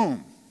woman's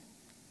womb.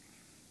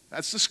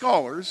 That's the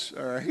scholars,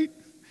 all right?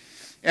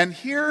 And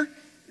here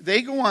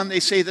they go on, they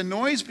say the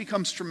noise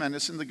becomes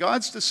tremendous, and the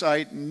gods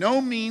decide no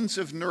means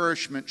of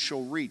nourishment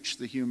shall reach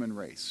the human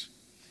race.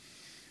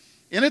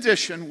 In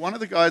addition, one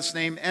of the gods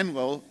named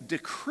Enlil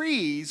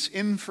decrees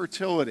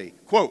infertility.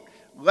 Quote,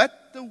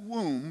 let the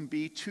womb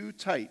be too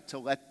tight to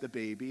let the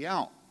baby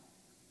out.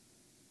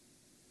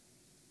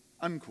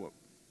 Unquote.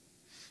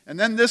 And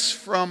then this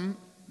from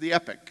the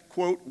epic,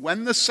 quote,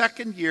 when the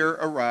second year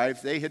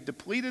arrived, they had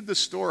depleted the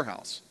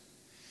storehouse.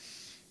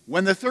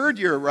 When the third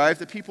year arrived,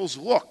 the people's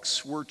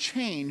looks were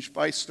changed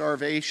by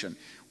starvation.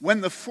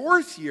 When the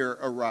fourth year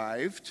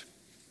arrived,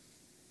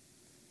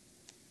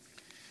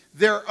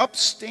 their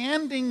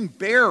upstanding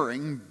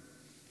bearing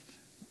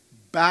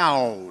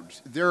bowed,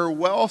 their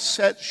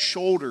well-set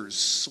shoulders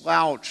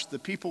slouched. The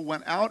people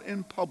went out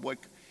in public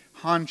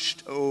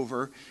hunched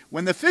over.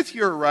 When the fifth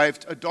year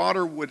arrived, a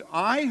daughter would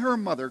eye her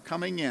mother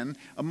coming in.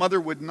 A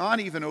mother would not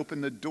even open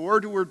the door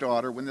to her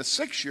daughter. When the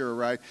sixth year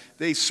arrived,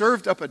 they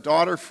served up a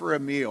daughter for a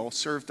meal,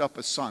 served up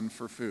a son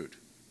for food.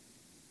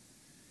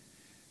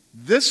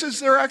 This is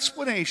their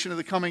explanation of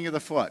the coming of the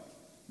flood.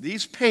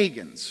 These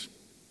pagans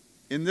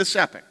in this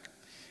epic.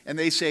 And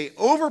they say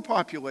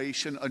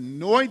overpopulation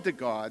annoyed the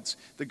gods.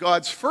 The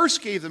gods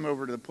first gave them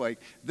over to the plague.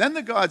 Then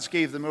the gods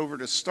gave them over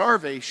to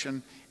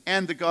starvation.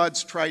 And the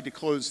gods tried to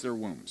close their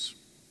wombs.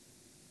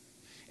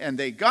 And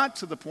they got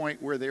to the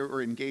point where they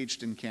were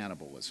engaged in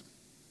cannibalism.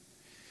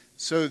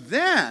 So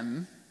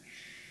then,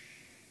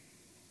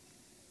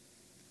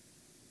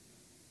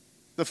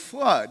 the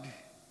flood,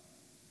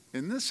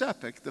 in this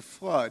epic, the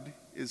flood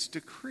is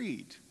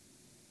decreed.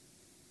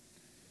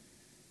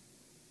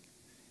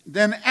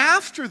 Then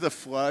after the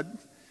flood,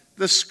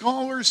 the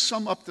scholars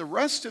sum up the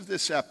rest of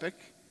this epic,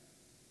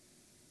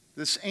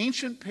 this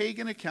ancient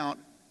pagan account,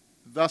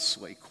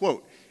 thusly,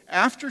 quote,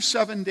 after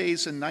 7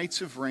 days and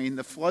nights of rain,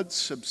 the flood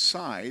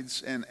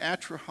subsides, and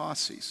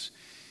Atrahasis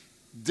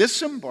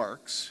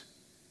disembarks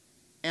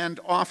and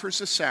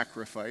offers a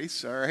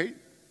sacrifice, all right?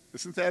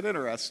 Isn't that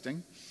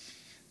interesting?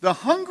 The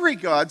hungry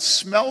gods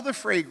smell the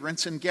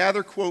fragrance and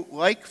gather, quote,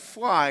 like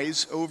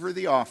flies over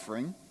the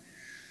offering,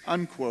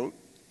 unquote.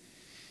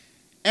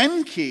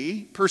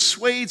 Enki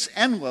persuades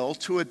Enlil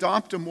to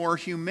adopt a more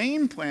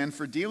humane plan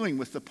for dealing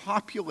with the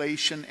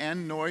population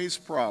and noise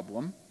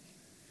problem.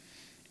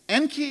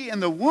 Enki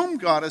and the womb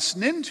goddess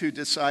Nintu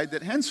decide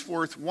that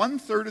henceforth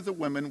 1/3 of the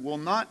women will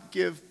not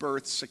give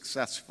birth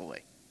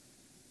successfully.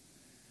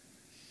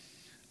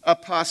 A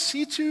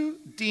Pasitu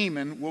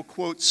demon will,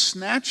 quote,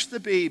 snatch the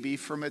baby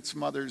from its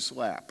mother's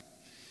lap.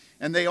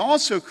 And they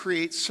also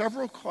create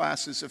several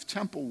classes of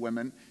temple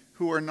women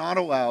who are not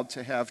allowed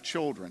to have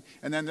children.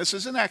 And then this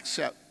is an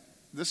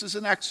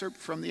excerpt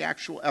from the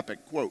actual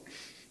epic, quote,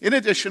 in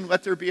addition,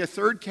 let there be a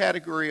third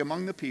category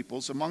among the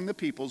peoples,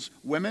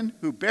 women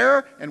who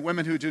bear and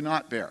women who do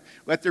not bear.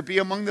 Let there be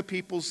among the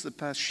peoples the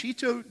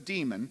Pashito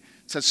demon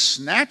to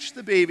snatch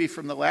the baby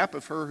from the lap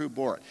of her who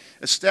bore it.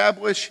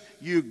 Establish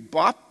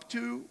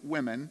Ugboptu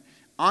women,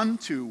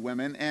 Antu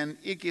women, and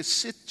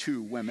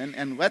Igisitu women,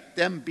 and let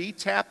them be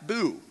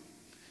taboo,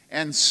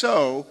 and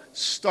so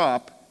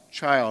stop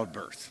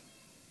childbirth.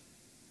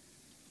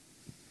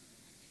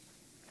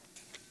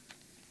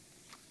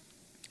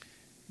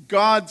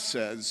 God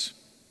says,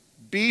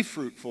 be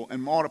fruitful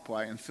and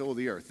multiply and fill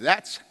the earth.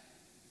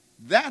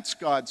 That's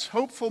God's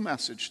hopeful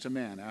message to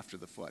man after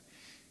the flood.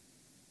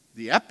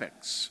 The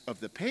epics of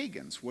the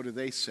pagans, what do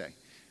they say?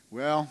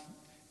 Well,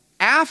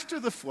 after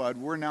the flood,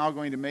 we're now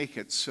going to make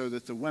it so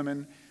that the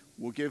women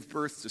will give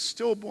birth to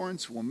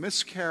stillborns, will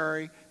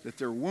miscarry, that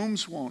their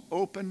wombs won't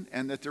open,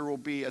 and that there will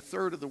be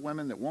 1/3 of the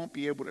women that won't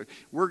be able to.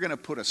 We're going to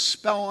put a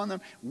spell on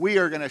them. We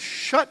are going to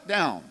shut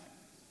down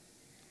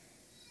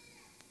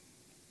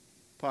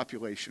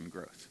population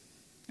growth.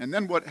 And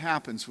then what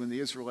happens when the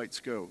Israelites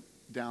go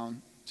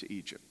down to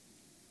Egypt?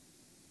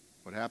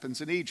 What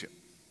happens in Egypt?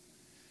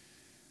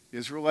 The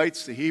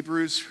Israelites, the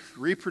Hebrews,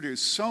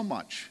 reproduce so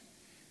much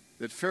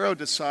that Pharaoh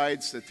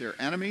decides that they're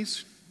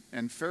enemies,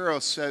 and Pharaoh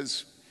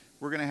says,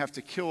 we're going to have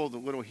to kill the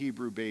little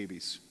Hebrew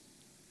babies.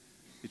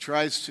 He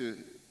tries to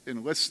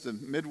enlist the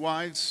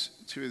midwives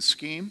to his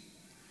scheme.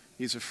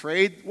 He's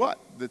afraid, what?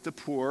 That the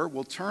poor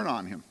will turn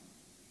on him.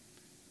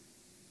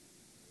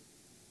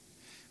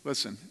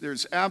 Listen,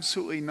 there's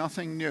absolutely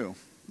nothing new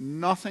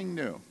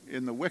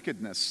in the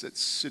wickedness that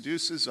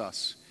seduces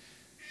us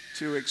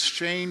to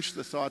exchange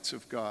the thoughts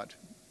of God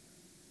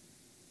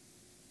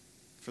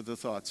for the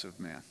thoughts of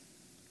man.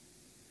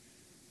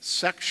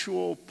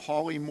 Sexual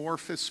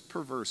polymorphous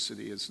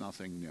perversity is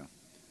nothing new.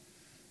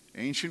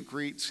 Ancient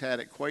Greeks had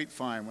it quite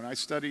fine. When I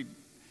studied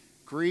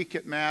Greek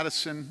at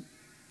Madison,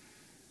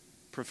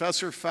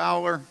 Professor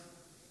Fowler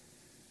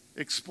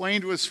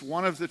explained to us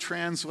one of the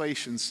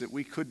translations that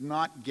we could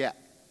not get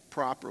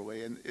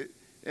properly. And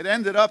it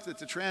ended up that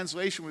the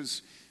translation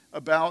was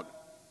about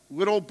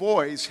little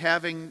boys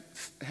having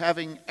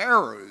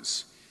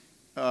arrows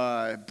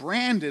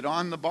branded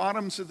on the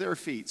bottoms of their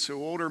feet so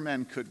older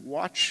men could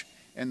watch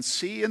and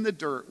see in the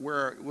dirt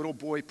where a little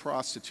boy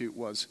prostitute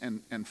was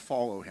and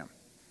follow him.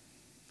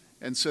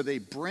 And so they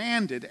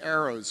branded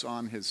arrows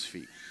on his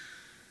feet.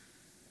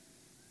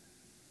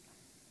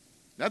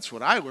 That's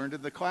what I learned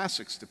in the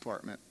classics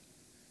department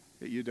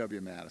at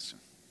UW-Madison.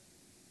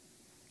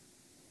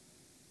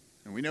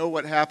 And we know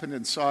what happened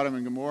in Sodom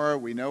and Gomorrah.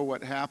 We know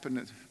what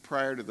happened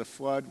prior to the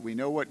flood. We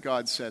know what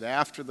God said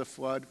after the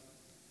flood.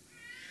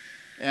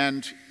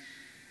 And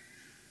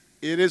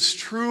it is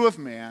true of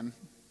man,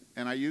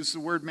 and I use the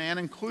word man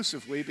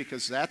inclusively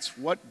because that's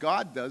what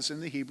God does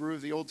in the Hebrew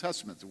of the Old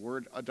Testament. The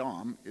word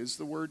Adam is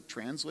the word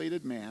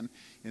translated man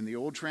in the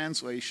old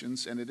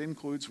translations, and it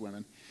includes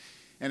women.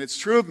 And it's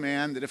true of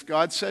man that if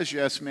God says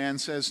yes, man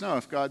says no.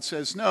 If God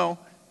says no,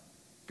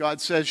 God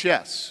says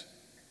yes.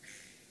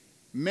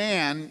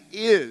 Man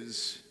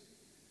is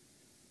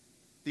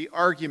the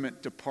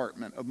argument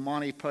department of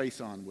Monty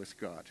Python with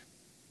God.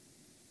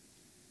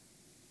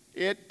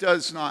 It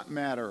does not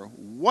matter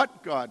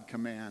what God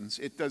commands.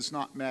 It does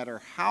not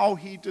matter how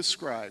he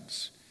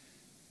describes.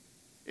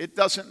 It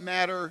doesn't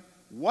matter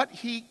what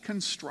he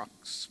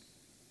constructs.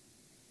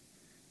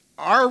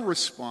 Our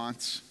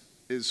response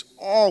is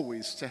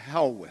always to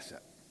hell with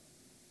it.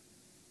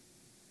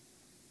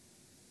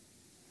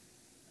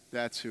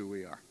 That's who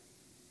we are.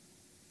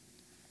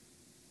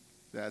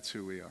 That's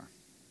who we are.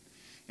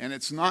 And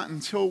it's not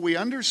until we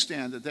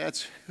understand that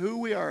that's who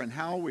we are and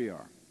how we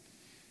are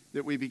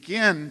that we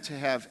begin to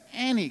have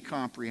any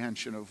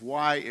comprehension of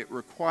why it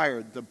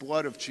required the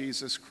blood of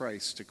Jesus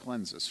Christ to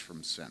cleanse us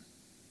from sin.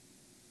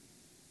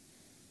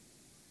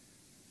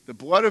 The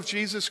blood of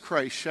Jesus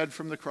Christ shed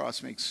from the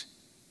cross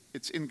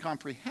it's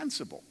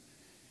incomprehensible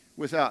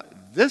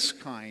without this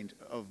kind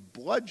of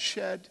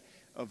bloodshed,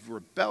 of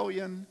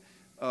rebellion,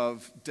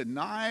 of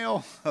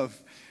denial,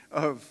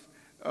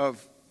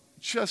 of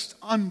just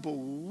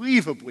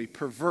unbelievably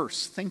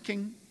perverse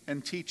thinking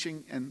and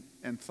teaching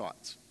and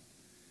thoughts.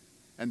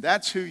 And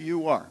that's who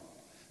you are.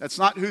 That's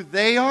not who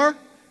they are.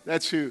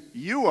 That's who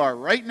you are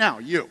right now,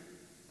 you.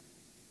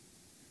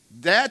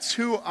 That's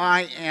who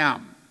I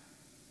am.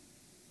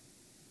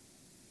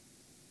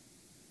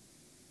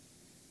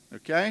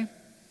 Okay?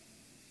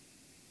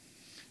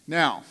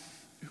 Now,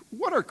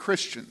 what are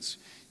Christians?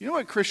 You know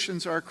what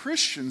Christians are?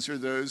 Christians are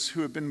those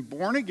who have been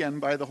born again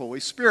by the Holy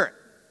Spirit.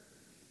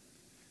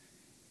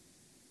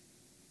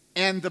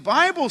 And the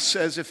Bible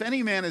says if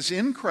any man is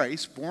in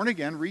Christ, born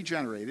again,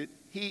 regenerated,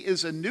 he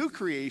is a new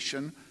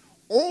creation.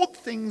 old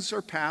things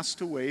are passed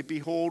away.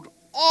 Behold,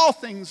 all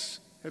things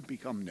have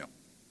become new.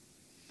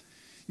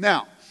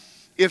 Now,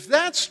 if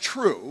that's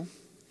true,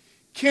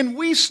 can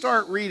we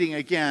start reading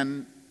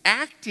again,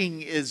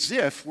 acting as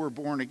if we're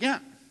born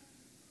again?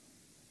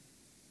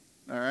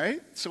 All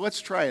right? So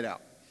let's try it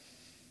out.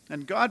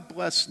 And God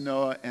blessed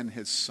Noah and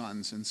his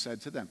sons and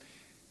said to them,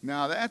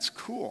 now that's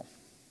cool,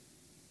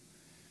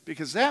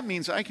 because that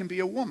means I can be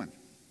a woman.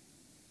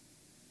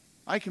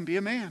 I can be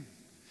a man.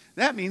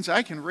 That means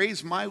I can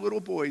raise my little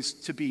boys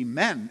to be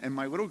men and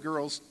my little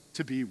girls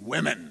to be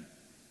women.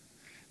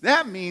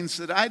 That means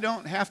that I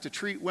don't have to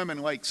treat women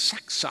like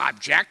sex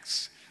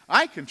objects.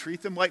 I can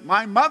treat them like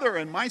my mother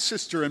and my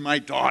sister and my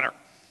daughter,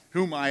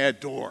 whom I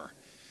adore.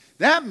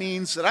 That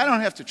means that I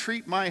don't have to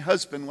treat my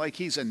husband like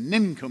he's a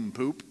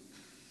nincompoop.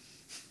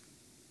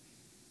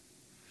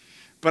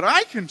 But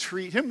I can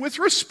treat him with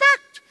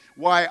respect.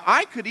 Why,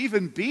 I could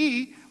even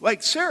be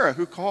like Sarah,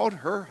 who called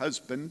her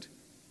husband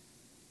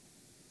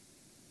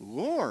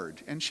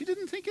Lord, and she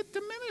didn't think it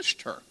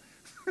diminished her.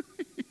 Of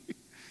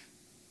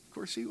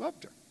course, he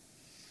loved her.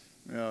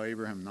 Well,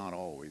 Abraham, not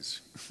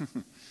always.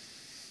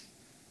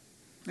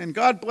 And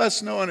God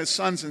blessed Noah and his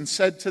sons and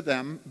said to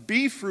them,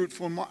 be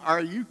fruitful. Are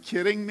you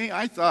kidding me?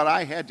 I thought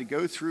I had to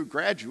go through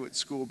graduate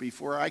school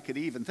before I could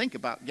even think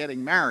about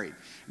getting married.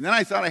 And then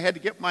I thought I had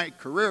to get my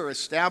career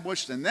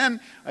established. And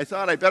then I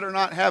thought I better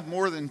not have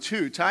more than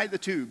two. Tie the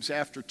tubes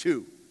after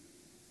two.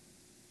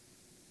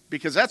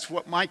 Because that's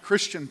what my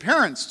Christian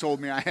parents told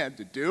me I had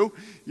to do.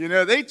 You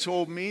know, they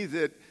told me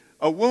that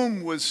a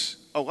womb was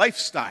a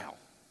lifestyle.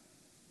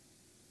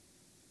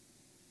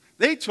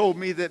 They told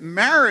me that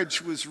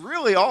marriage was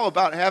really all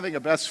about having a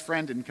best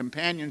friend and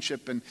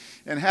companionship and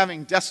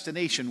having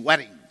destination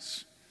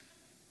weddings.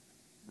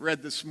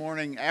 Read this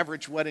morning,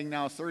 average wedding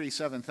now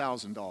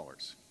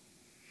 $37,000.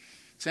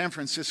 San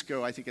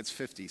Francisco, I think it's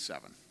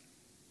 57.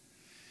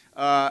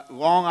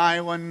 Long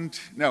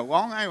Island's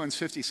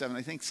 57.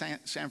 I think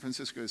San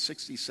Francisco is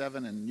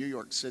 67 and New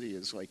York City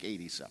is like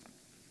 87.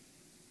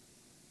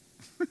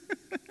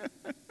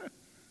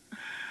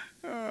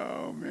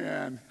 Oh,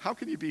 man. How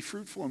can you be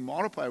fruitful and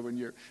multiply when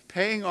you're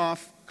paying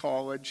off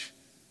college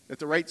at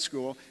the right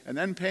school and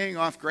then paying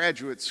off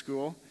graduate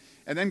school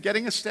and then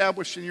getting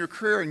established in your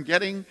career and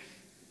getting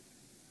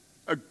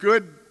a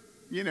good,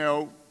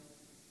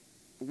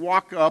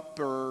 walk up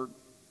or...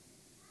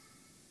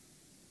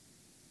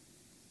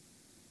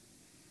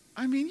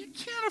 I mean, you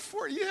can't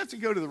afford... You have to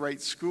go to the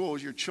right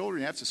schools. Your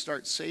children have to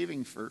start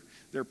saving for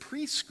their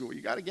preschool.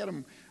 You got to get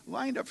them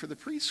lined up for the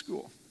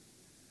preschool.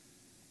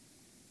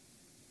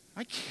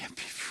 I can't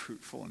be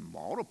fruitful and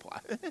multiply.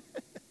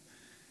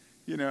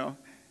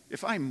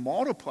 If I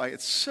multiply,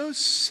 it's so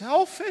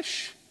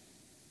selfish.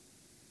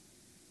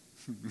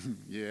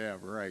 Yeah,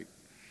 right.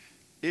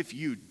 If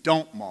you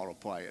don't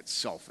multiply, it's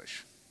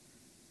selfish.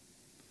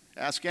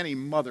 Ask any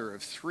mother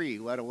of 3,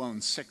 let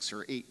alone 6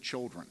 or 8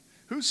 children.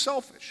 Who's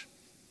selfish?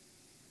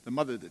 The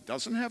mother that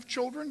doesn't have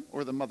children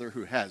or the mother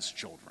who has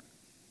children?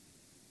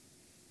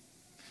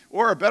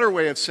 Or a better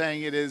way of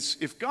saying it is,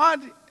 if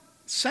God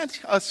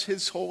sent us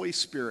his Holy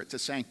Spirit to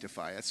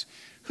sanctify us,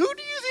 who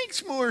do you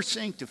think's more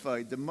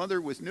sanctified, the mother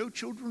with no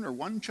children or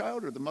 1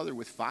 child or the mother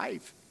with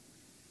 5?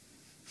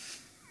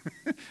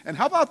 And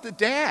how about the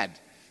dad?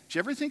 Did you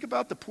ever think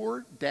about the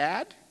poor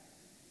dad?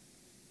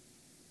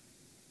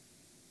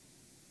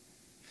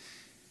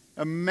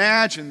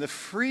 Imagine the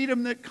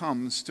freedom that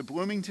comes to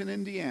Bloomington,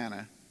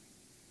 Indiana,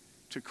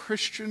 to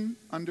Christian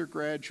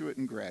undergraduate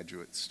and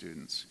graduate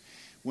students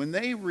when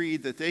they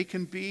read that they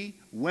can be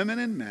women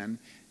and men,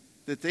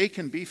 that they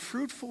can be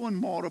fruitful and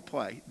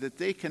multiply, that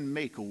they can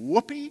make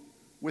whoopee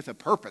with a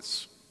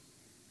purpose.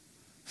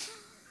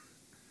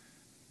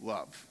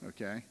 Love,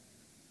 okay?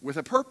 With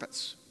a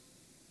purpose.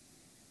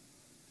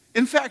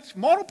 In fact,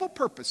 multiple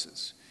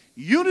purposes,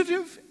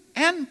 unitive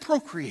and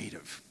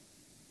procreative.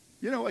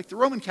 Like the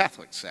Roman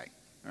Catholics say,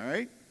 all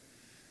right?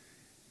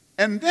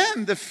 And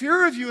then the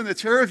fear of you and the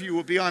terror of you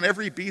will be on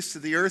every beast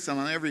of the earth and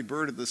on every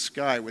bird of the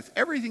sky, with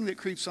everything that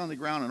creeps on the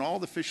ground and all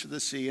the fish of the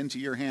sea. Into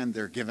your hand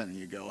they're given. And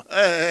you go,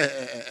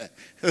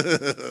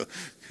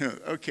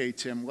 okay,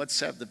 Tim, let's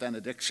have the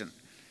benediction.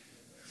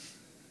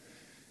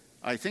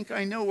 I think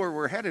I know where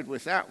we're headed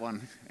with that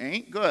one.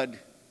 Ain't good.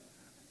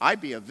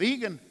 I'd be a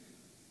vegan.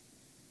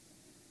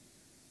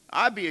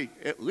 I'd be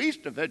at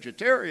least a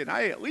vegetarian.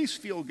 I at least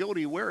feel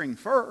guilty wearing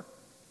fur.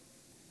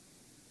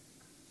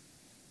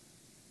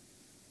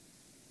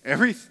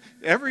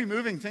 Every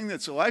moving thing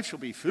that's alive shall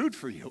be food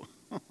for you.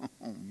 Oh,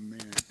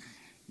 man.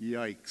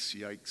 Yikes,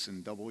 yikes,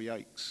 and double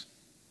yikes.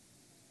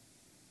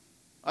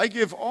 I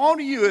give all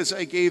to you as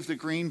I gave the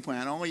green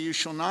plant, only you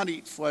shall not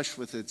eat flesh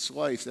with its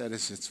life, that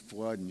is its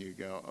blood. And you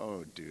go,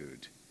 oh,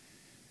 dude.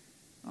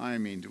 I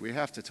mean, do we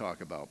have to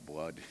talk about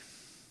blood?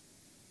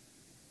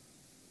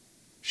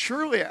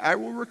 Surely I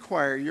will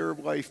require your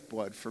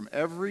lifeblood. From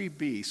every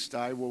beast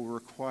I will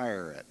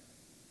require it.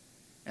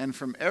 And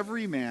from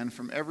every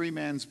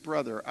man's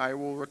brother, I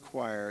will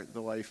require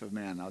the life of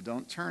man. Now,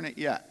 don't turn it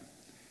yet.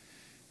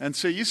 And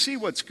so you see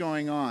what's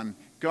going on.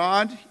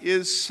 God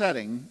is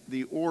setting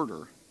the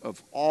order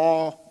of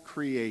all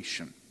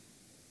creation.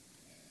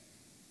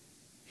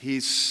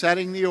 He's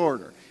setting the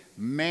order.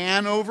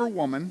 Man over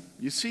woman,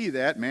 you see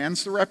that,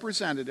 man's the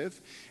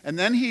representative. And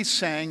then he's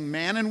saying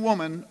man and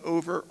woman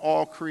over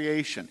all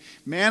creation.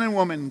 Man and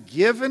woman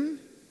given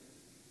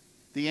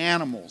the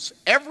animals,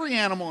 every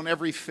animal and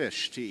every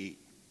fish to eat.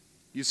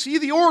 You see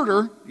the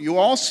order, you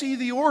all see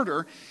the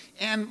order,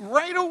 and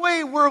right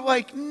away we're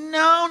like,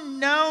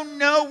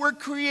 no, we're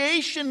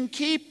creation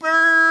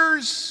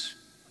keepers.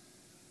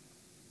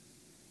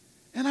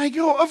 And I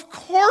go, of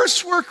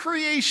course we're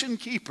creation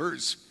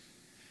keepers.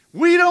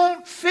 We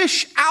don't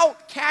fish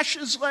out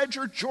Cash's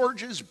ledger,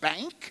 George's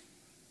bank.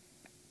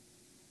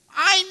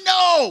 I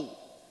know.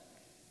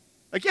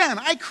 Again,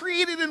 I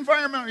created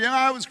environmental.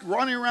 I was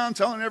running around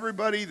telling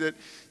everybody that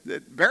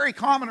Barry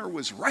Commoner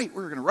was right.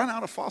 We were going to run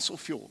out of fossil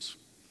fuels.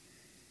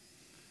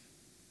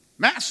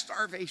 Mass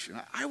starvation.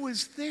 I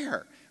was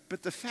there.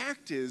 But the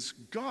fact is,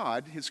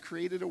 God has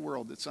created a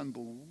world that's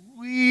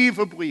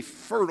unbelievably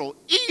fertile,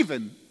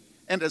 even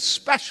and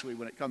especially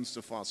when it comes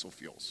to fossil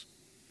fuels.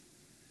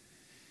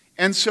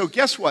 And so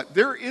guess what?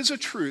 There is a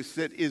truth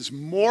that is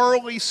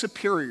morally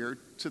superior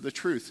to the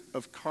truth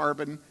of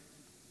carbon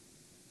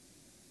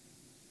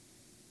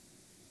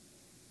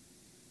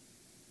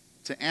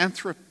to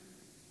anthropogenic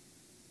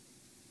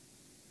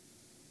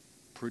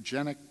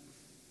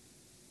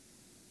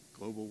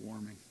global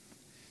warming.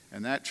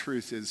 And that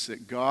truth is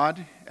that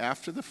God,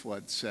 after the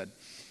flood, said,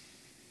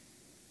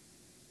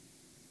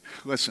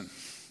 listen,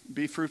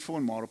 be fruitful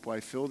and multiply,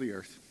 fill the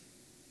earth,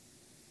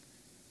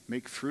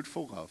 make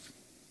fruitful love.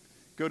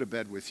 Go to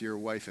bed with your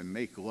wife and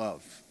make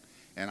love,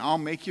 and I'll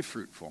make you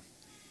fruitful,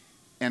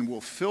 and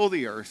we'll fill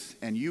the earth,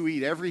 and you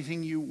eat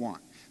everything you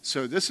want.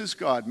 So this is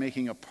God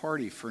making a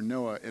party for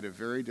Noah at a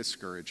very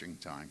discouraging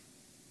time.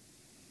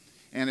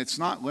 And it's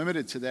not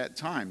limited to that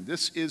time.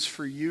 This is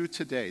for you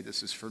today.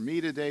 This is for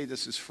me today.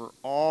 This is for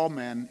all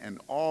men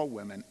and all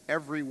women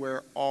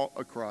everywhere, all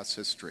across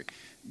history.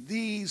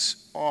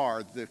 These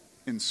are the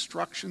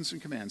instructions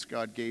and commands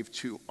God gave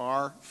to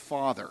our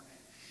Father.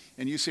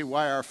 And you say,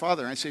 why our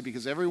Father? And I say,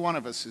 because every one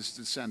of us is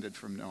descended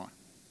from Noah.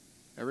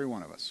 Every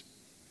one of us.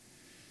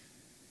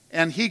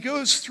 And he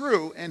goes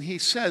through and he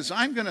says,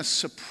 I'm going to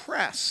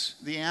suppress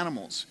the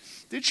animals.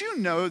 Did you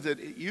know that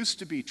it used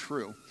to be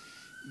true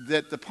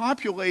that the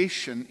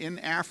population in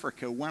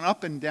Africa went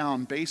up and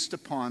down based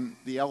upon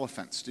the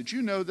elephants? Did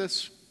you know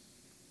this?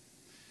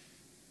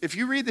 If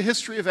you read the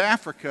history of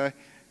Africa,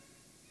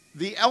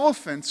 the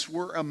elephants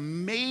were a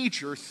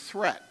major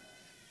threat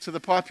to the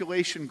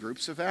population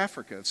groups of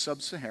Africa, of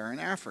sub-Saharan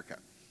Africa.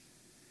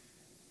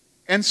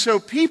 And so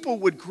people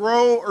would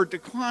grow or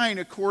decline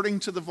according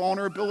to the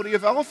vulnerability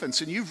of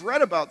elephants. And you've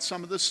read about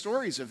some of the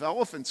stories of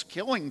elephants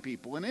killing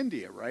people in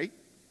India, right?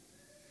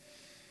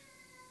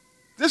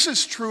 This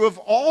is true of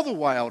all the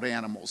wild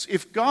animals.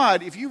 If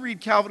you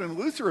read Calvin and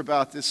Luther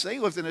about this, they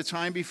lived in a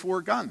time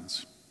before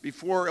guns,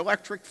 before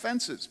electric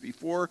fences,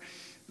 before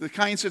the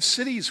kinds of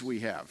cities we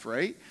have,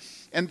 right?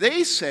 And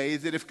they say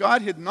that if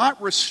God had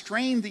not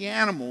restrained the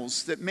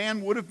animals, that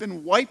man would have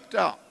been wiped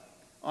out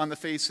on the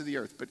face of the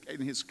earth. But in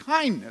his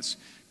kindness,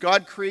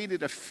 God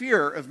created a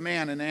fear of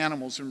man and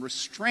animals and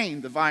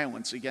restrained the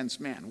violence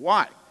against man.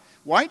 Why?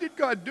 Why did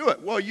God do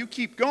it? Well, you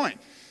keep going.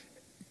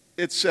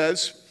 It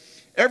says,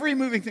 every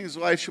moving thing is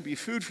life shall be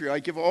food for you. I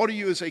give all to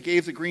you as I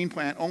gave the green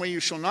plant. Only you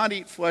shall not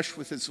eat flesh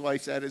with its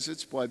life, that is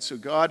its blood. So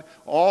God,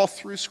 all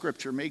through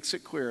Scripture, makes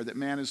it clear that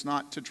man is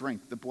not to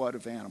drink the blood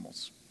of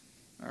animals.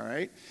 All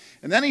right?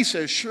 And then he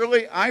says,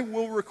 surely I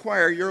will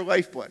require your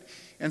lifeblood.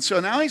 And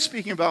so now he's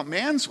speaking about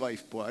man's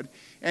lifeblood.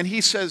 And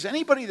he says,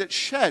 anybody that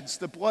sheds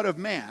the blood of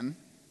man,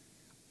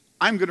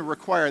 I'm going to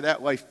require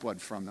that lifeblood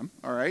from them.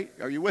 All right?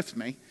 Are you with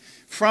me?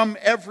 From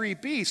every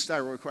beast I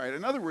will require it.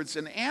 In other words,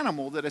 an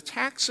animal that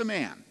attacks a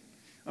man,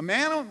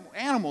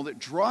 animal that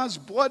draws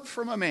blood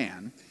from a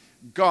man,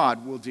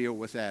 God will deal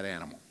with that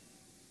animal.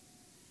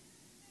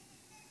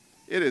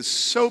 It is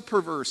so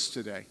perverse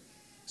today.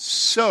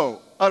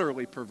 So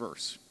utterly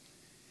perverse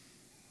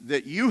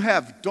that you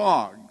have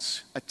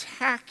dogs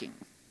attacking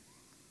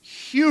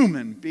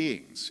human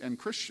beings, and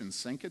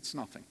Christians think it's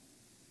nothing.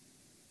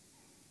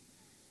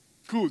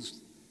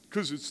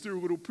 Because it's their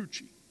little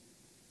poochie.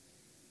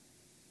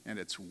 And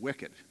it's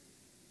wicked.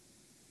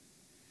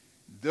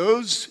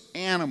 Those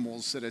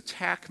animals that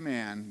attack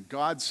man,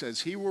 God says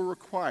he will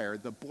require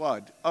the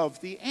blood of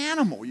the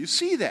animal. You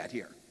see that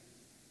here.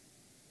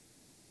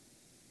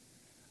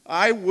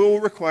 I will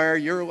require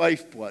your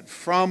lifeblood.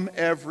 From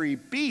every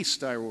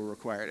beast I will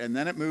require it. And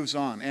then it moves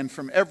on. And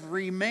from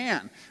every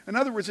man. In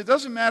other words, it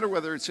doesn't matter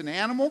whether it's an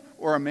animal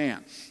or a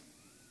man.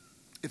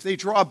 If they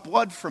draw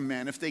blood from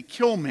man, if they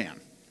kill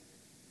man,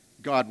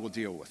 God will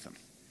deal with them.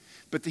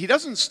 But he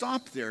doesn't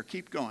stop there.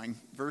 Keep going.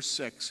 Verse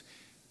 6.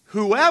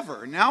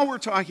 Whoever, now we're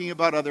talking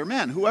about other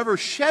men, whoever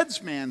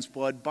sheds man's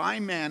blood, by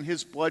man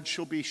his blood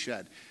shall be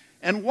shed.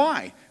 And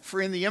why?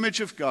 For in the image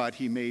of God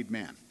he made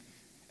man.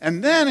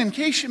 And then, in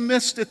case you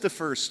missed it the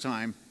first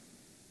time,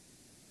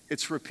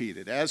 it's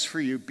repeated. As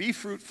for you, be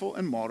fruitful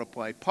and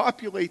multiply,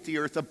 populate the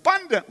earth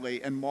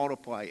abundantly and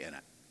multiply in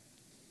it.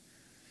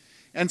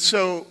 And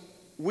so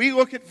we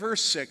look at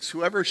verse 6,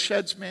 whoever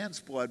sheds man's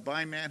blood,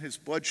 by man his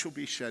blood shall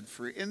be shed,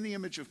 for in the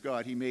image of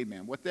God he made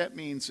man. What that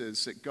means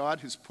is that God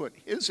has put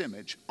his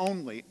image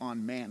only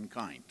on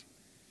mankind.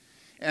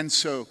 And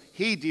so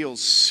he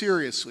deals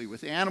seriously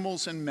with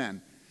animals and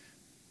men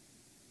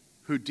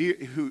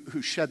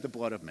who shed the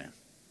blood of man.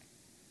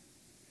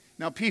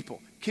 Now,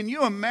 people, can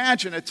you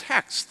imagine a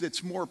text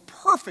that's more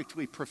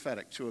perfectly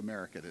prophetic to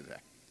America today?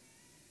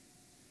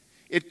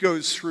 It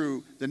goes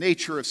through the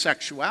nature of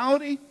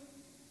sexuality,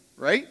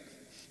 right?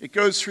 It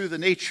goes through the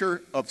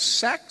nature of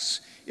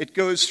sex. It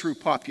goes through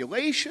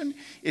population.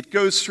 It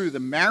goes through the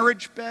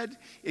marriage bed.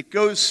 It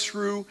goes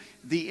through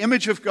the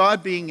image of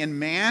God being in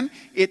man.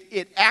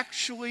 It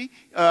actually,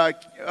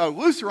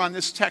 Luther on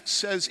this text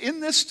says, in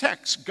this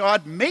text,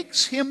 God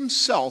makes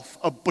himself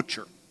a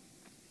butcher.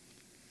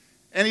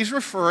 And he's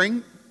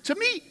referring to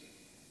meat.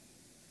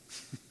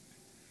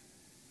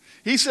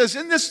 He says,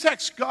 in this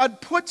text,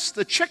 God puts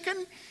the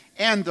chicken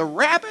and the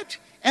rabbit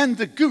and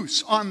the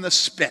goose on the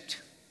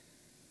spit.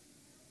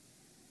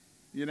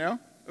 You know,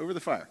 over the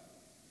fire.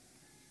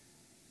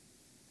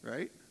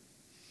 Right?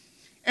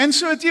 And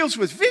so it deals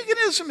with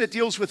veganism, it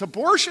deals with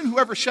abortion.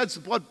 Whoever sheds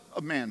the blood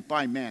of man,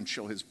 by man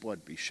shall his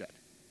blood be shed.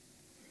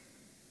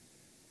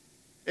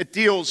 It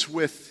deals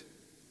with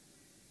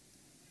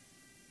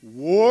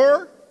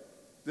war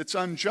that's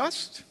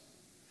unjust.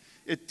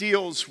 It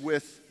deals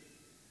with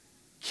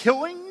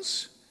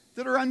killings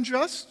that are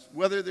unjust,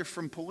 whether they're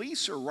from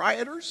police or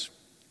rioters.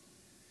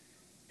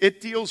 It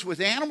deals with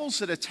animals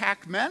that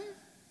attack men.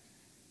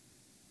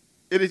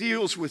 It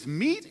deals with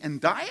meat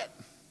and diet.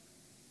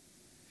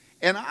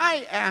 And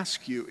I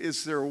ask you,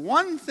 is there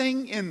one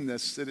thing in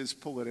this that is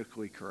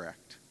politically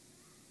correct?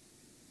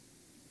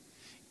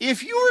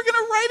 If you were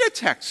going to write a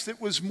text that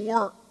was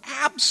more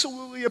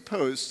absolutely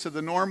opposed to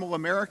the normal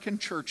American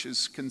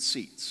church's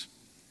conceits,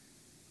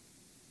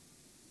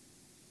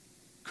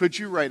 could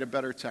you write a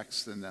better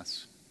text than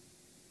this?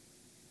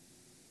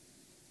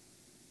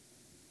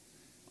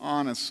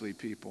 Honestly,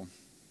 people.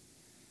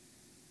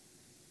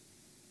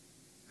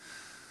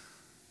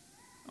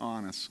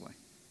 Honestly.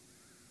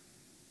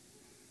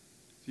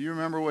 Do you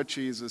remember what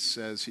Jesus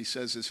says? He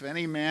says, if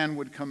any man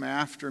would come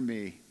after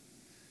me,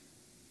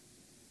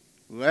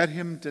 let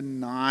him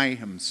deny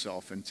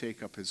himself and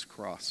take up his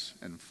cross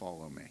and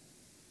follow me.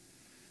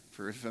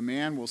 For if a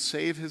man will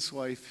save his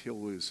life, he'll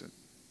lose it.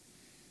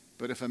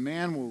 But if a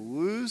man will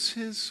lose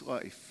his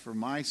life for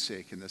my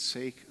sake and the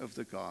sake of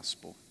the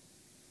gospel,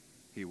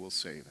 he will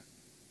save it.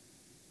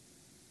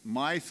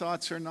 My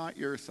thoughts are not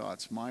your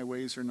thoughts. My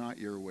ways are not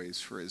your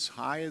ways. For as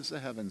high as the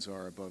heavens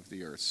are above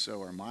the earth,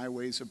 so are my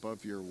ways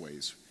above your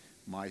ways,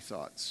 my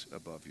thoughts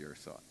above your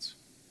thoughts.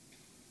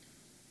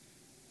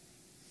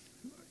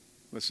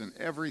 Listen,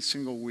 every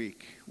single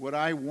week, what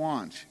I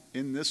want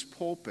in this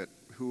pulpit,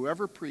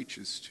 whoever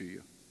preaches to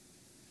you,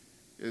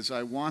 is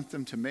I want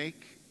them to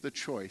make the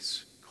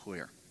choice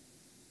clear.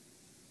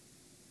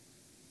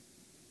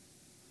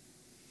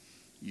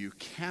 You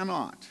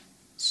cannot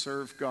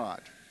serve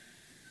God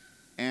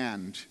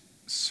and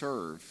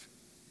serve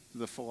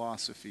the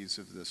philosophies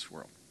of this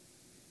world.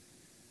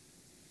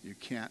 You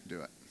can't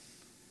do it.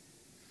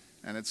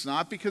 And it's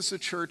not because the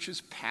church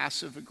is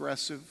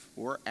passive-aggressive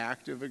or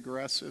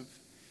active-aggressive.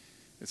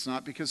 It's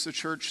not because the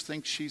church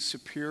thinks she's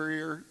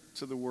superior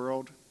to the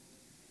world.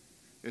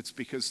 It's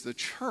because the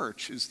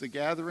church is the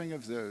gathering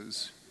of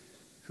those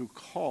who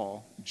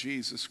call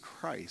Jesus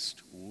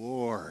Christ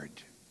Lord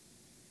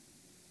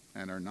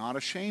and are not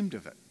ashamed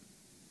of it.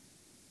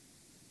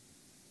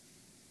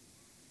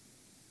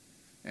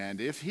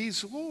 And if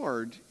he's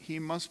Lord, he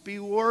must be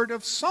Lord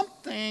of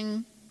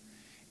something.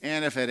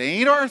 And if it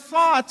ain't our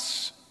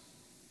thoughts,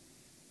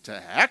 to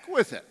heck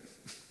with it.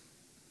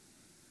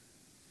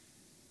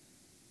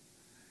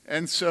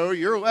 And so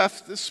you're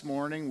left this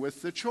morning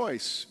with the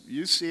choice.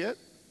 You see it.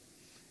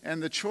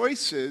 And the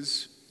choice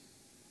is,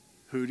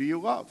 who do you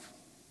love?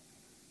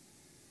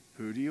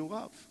 Who do you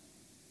love?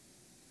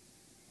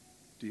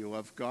 Do you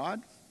love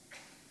God?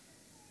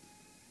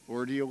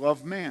 Or do you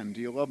love man?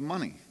 Do you love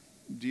money?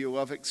 Do you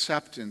love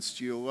acceptance?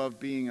 Do you love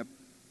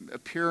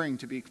appearing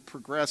to be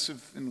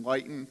progressive,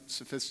 enlightened,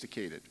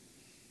 sophisticated?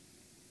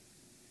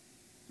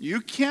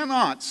 You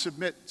cannot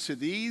submit to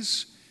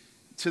this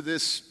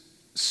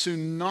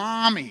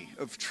tsunami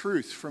of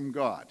truth from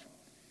God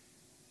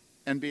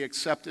and be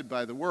accepted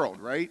by the world,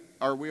 right?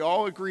 Are we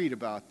all agreed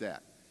about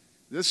that?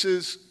 This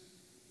is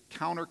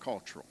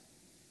countercultural.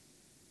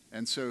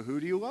 And so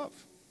who do you love?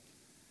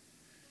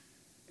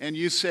 And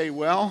you say,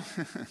 well,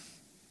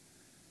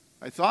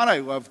 I thought I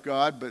loved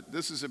God, but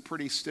this is a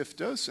pretty stiff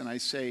dose. And I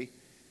say,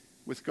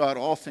 with God,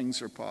 all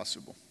things are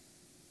possible.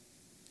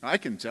 I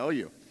can tell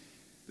you,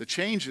 the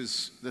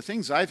changes, the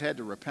things I've had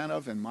to repent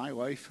of in my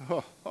life,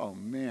 oh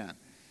man.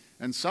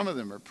 And some of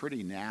them are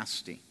pretty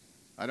nasty.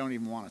 I don't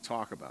even want to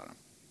talk about them.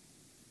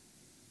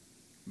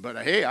 But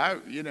hey,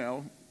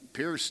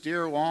 pierced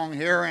steer, long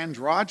hair,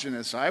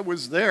 androgynous, I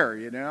was there,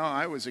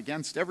 I was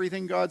against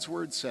everything God's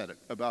word said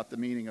about the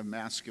meaning of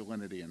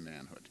masculinity and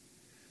manhood.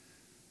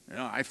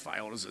 I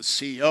filed as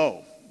a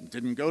CO,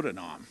 didn't go to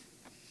NOM.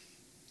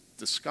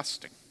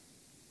 disgusting.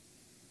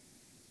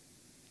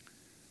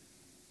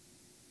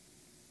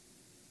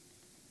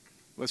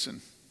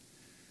 Listen,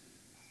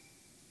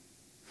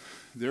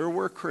 there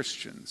were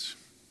Christians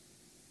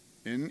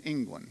in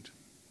England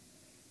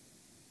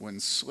when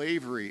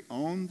slavery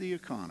owned the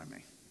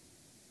economy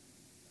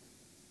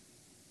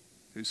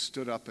who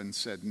stood up and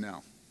said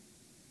no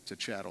to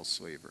chattel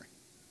slavery.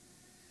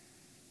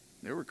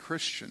 There were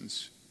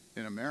Christians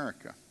in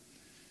America.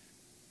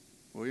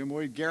 William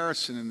Lloyd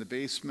Garrison in the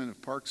basement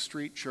of Park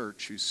Street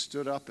Church, who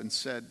stood up and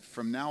said,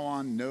 from now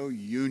on, no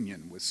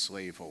union with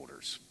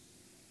slaveholders.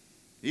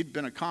 He'd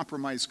been a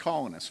compromised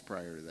colonist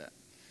prior to that.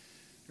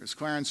 There's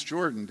Clarence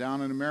Jordan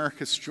down in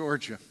Americus,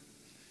 Georgia.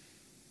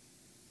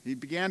 He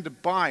began to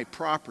buy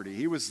property.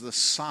 He was the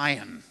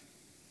scion,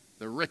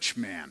 the rich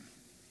man.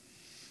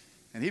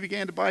 And he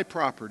began to buy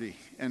property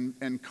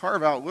and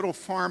carve out little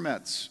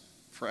farmettes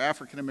for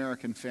African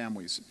American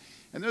families.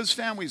 And those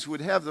families would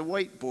have the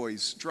white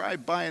boys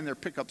drive by in their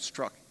pickup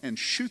truck and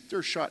shoot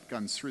their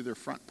shotguns through their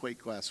front plate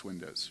glass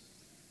windows.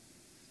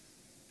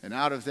 And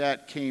out of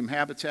that came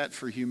Habitat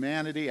for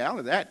Humanity. Out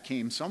of that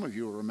came, some of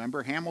you will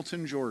remember,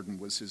 Hamilton Jordan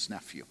was his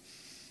nephew.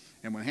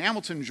 And when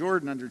Hamilton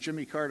Jordan under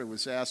Jimmy Carter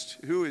was asked,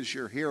 who is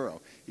your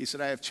hero? He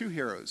said, I have two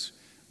heroes,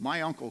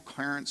 my uncle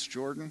Clarence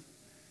Jordan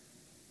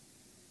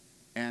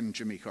and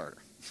Jimmy Carter.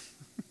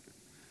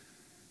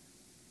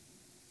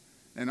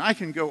 And I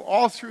can go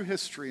all through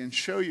history and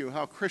show you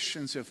how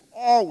Christians have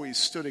always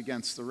stood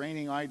against the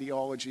reigning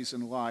ideologies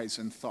and lies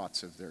and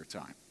thoughts of their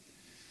time.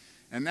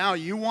 And now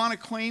you want to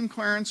claim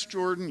Clarence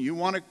Jordan, you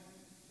want to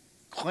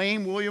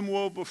claim William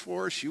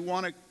Wilberforce, you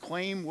want to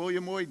claim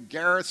William Lloyd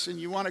Garrison,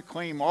 you want to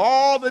claim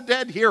all the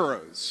dead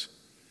heroes,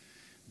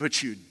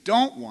 but you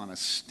don't want to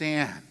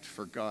stand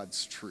for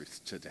God's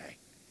truth today.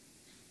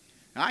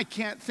 Now, I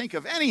can't think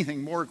of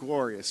anything more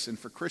glorious than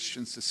for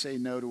Christians to say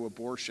no to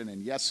abortion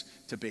and yes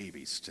to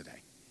babies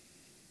today.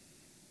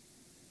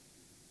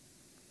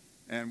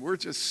 And we're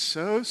just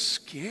so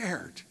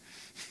scared,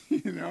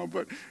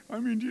 but I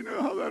mean, do you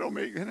know how that'll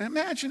make, and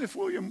imagine if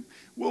William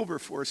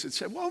Wilberforce had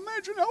said, well,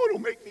 imagine how it'll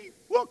make me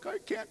look, I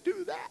can't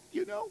do that,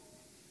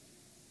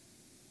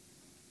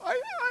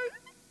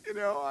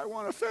 I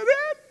want a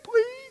FedEd,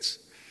 please.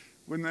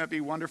 Wouldn't that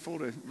be wonderful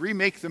to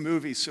remake the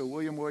movie so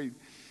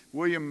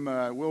William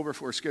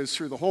Wilberforce goes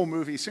through the whole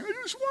movie saying, I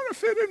just want to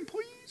fit in,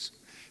 please.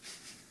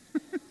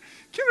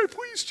 Can I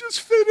please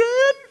just fit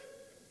in?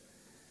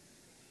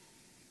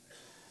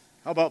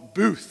 How about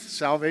Booth,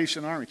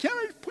 Salvation Army? Can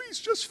I please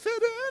just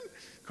fit in?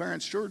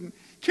 Clarence Jordan,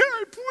 can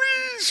I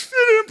please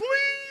fit in,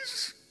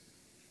 please?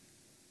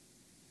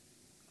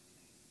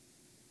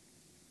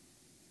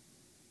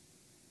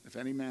 If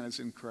any man is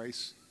in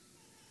Christ,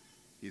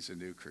 he's a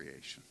new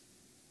creation.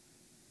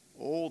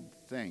 Old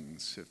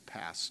things have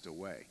passed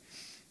away.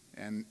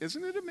 And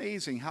isn't it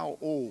amazing how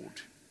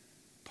old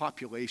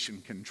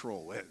population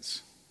control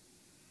is?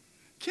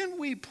 Can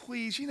we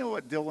please, you know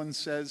what Dylan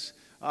says?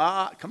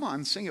 Come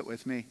on, sing it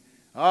with me.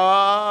 But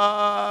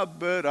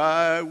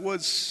I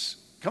was,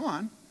 come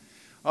on.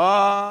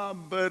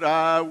 But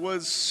I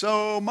was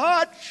so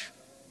much.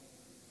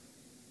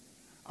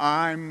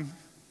 But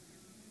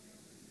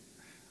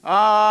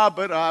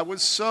I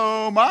was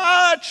so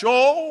much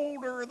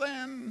older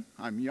then.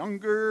 I'm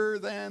younger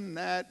than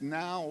that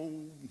now.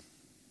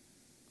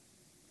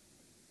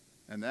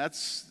 And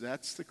that's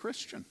the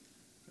Christian.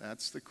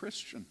 That's the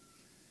Christian.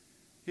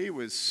 He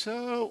was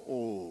so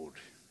old,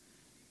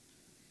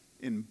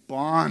 in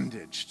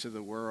bondage to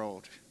the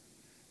world,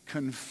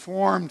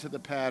 conformed to the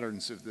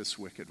patterns of this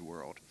wicked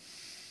world.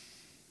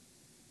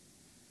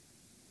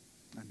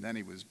 And then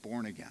he was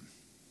born again,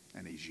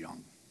 and he's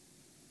young.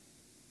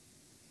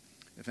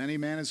 If any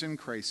man is in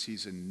Christ,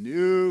 he's a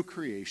new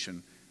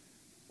creation.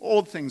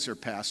 Old things are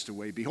passed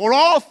away. Behold,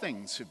 all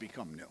things have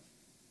become new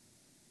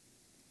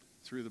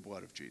through the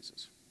blood of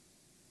Jesus.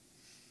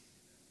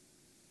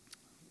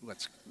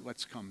 Let's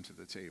come to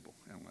the table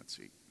and let's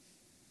eat.